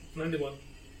older than me. 91.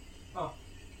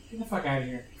 Get the fuck out of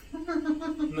here.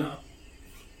 No.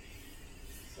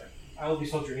 I will be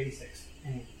Soldier 86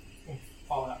 in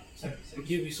Fallout 76.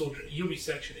 You'll be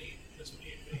Section 8. That's what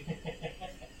you'll be.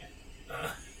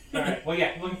 Alright, well,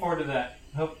 yeah, looking forward to that.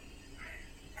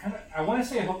 I want to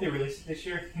say I hope they release it this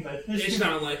year, but It's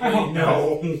not likely. I hope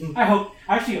No.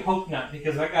 I actually hope not,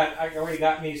 because I already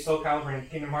got me Soul Calibur and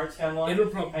Kingdom Hearts down the line. It'll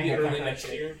probably be I early got next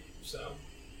that year, so.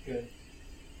 Good.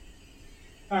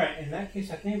 Alright, in that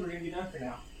case, I think we're going to be done for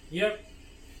now. Yep.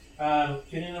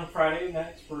 Tune in on Friday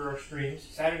nights for our streams.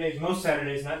 Most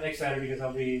Saturdays, not next Saturday because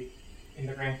I'll be in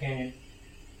the Grand Canyon.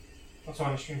 Also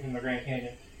on a stream from the Grand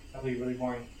Canyon. That'll be a really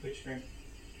boring Twitch stream.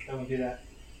 I won't do that.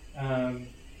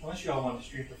 Unless you all want to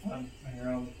stream for fun on your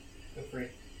own, feel free.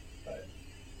 But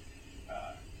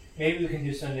maybe we can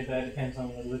do Sunday, but it depends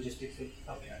on the logistics of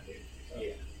helping out here. So.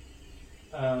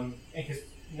 Yeah. And because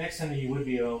next Sunday you would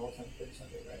be available for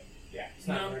Sunday, right? Yeah, it's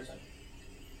not every Sunday.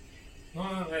 No,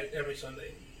 not every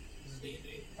Sunday. This is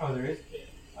D&D. Oh, there is? Yeah.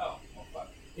 Oh, well, fuck.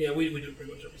 Yeah, we do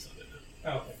pretty much every Sunday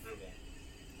now. Oh, okay.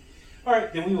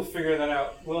 Alright, then we will figure that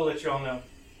out. We'll let you all know.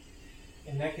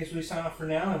 In that case, we sign off for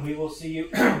now, and we will see you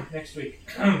next week.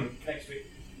 Next week.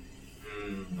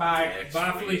 Bye.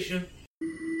 Bye, Felicia.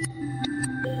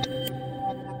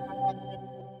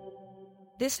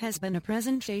 This has been a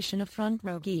presentation of Front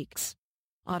Row Geeks.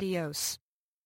 Adios.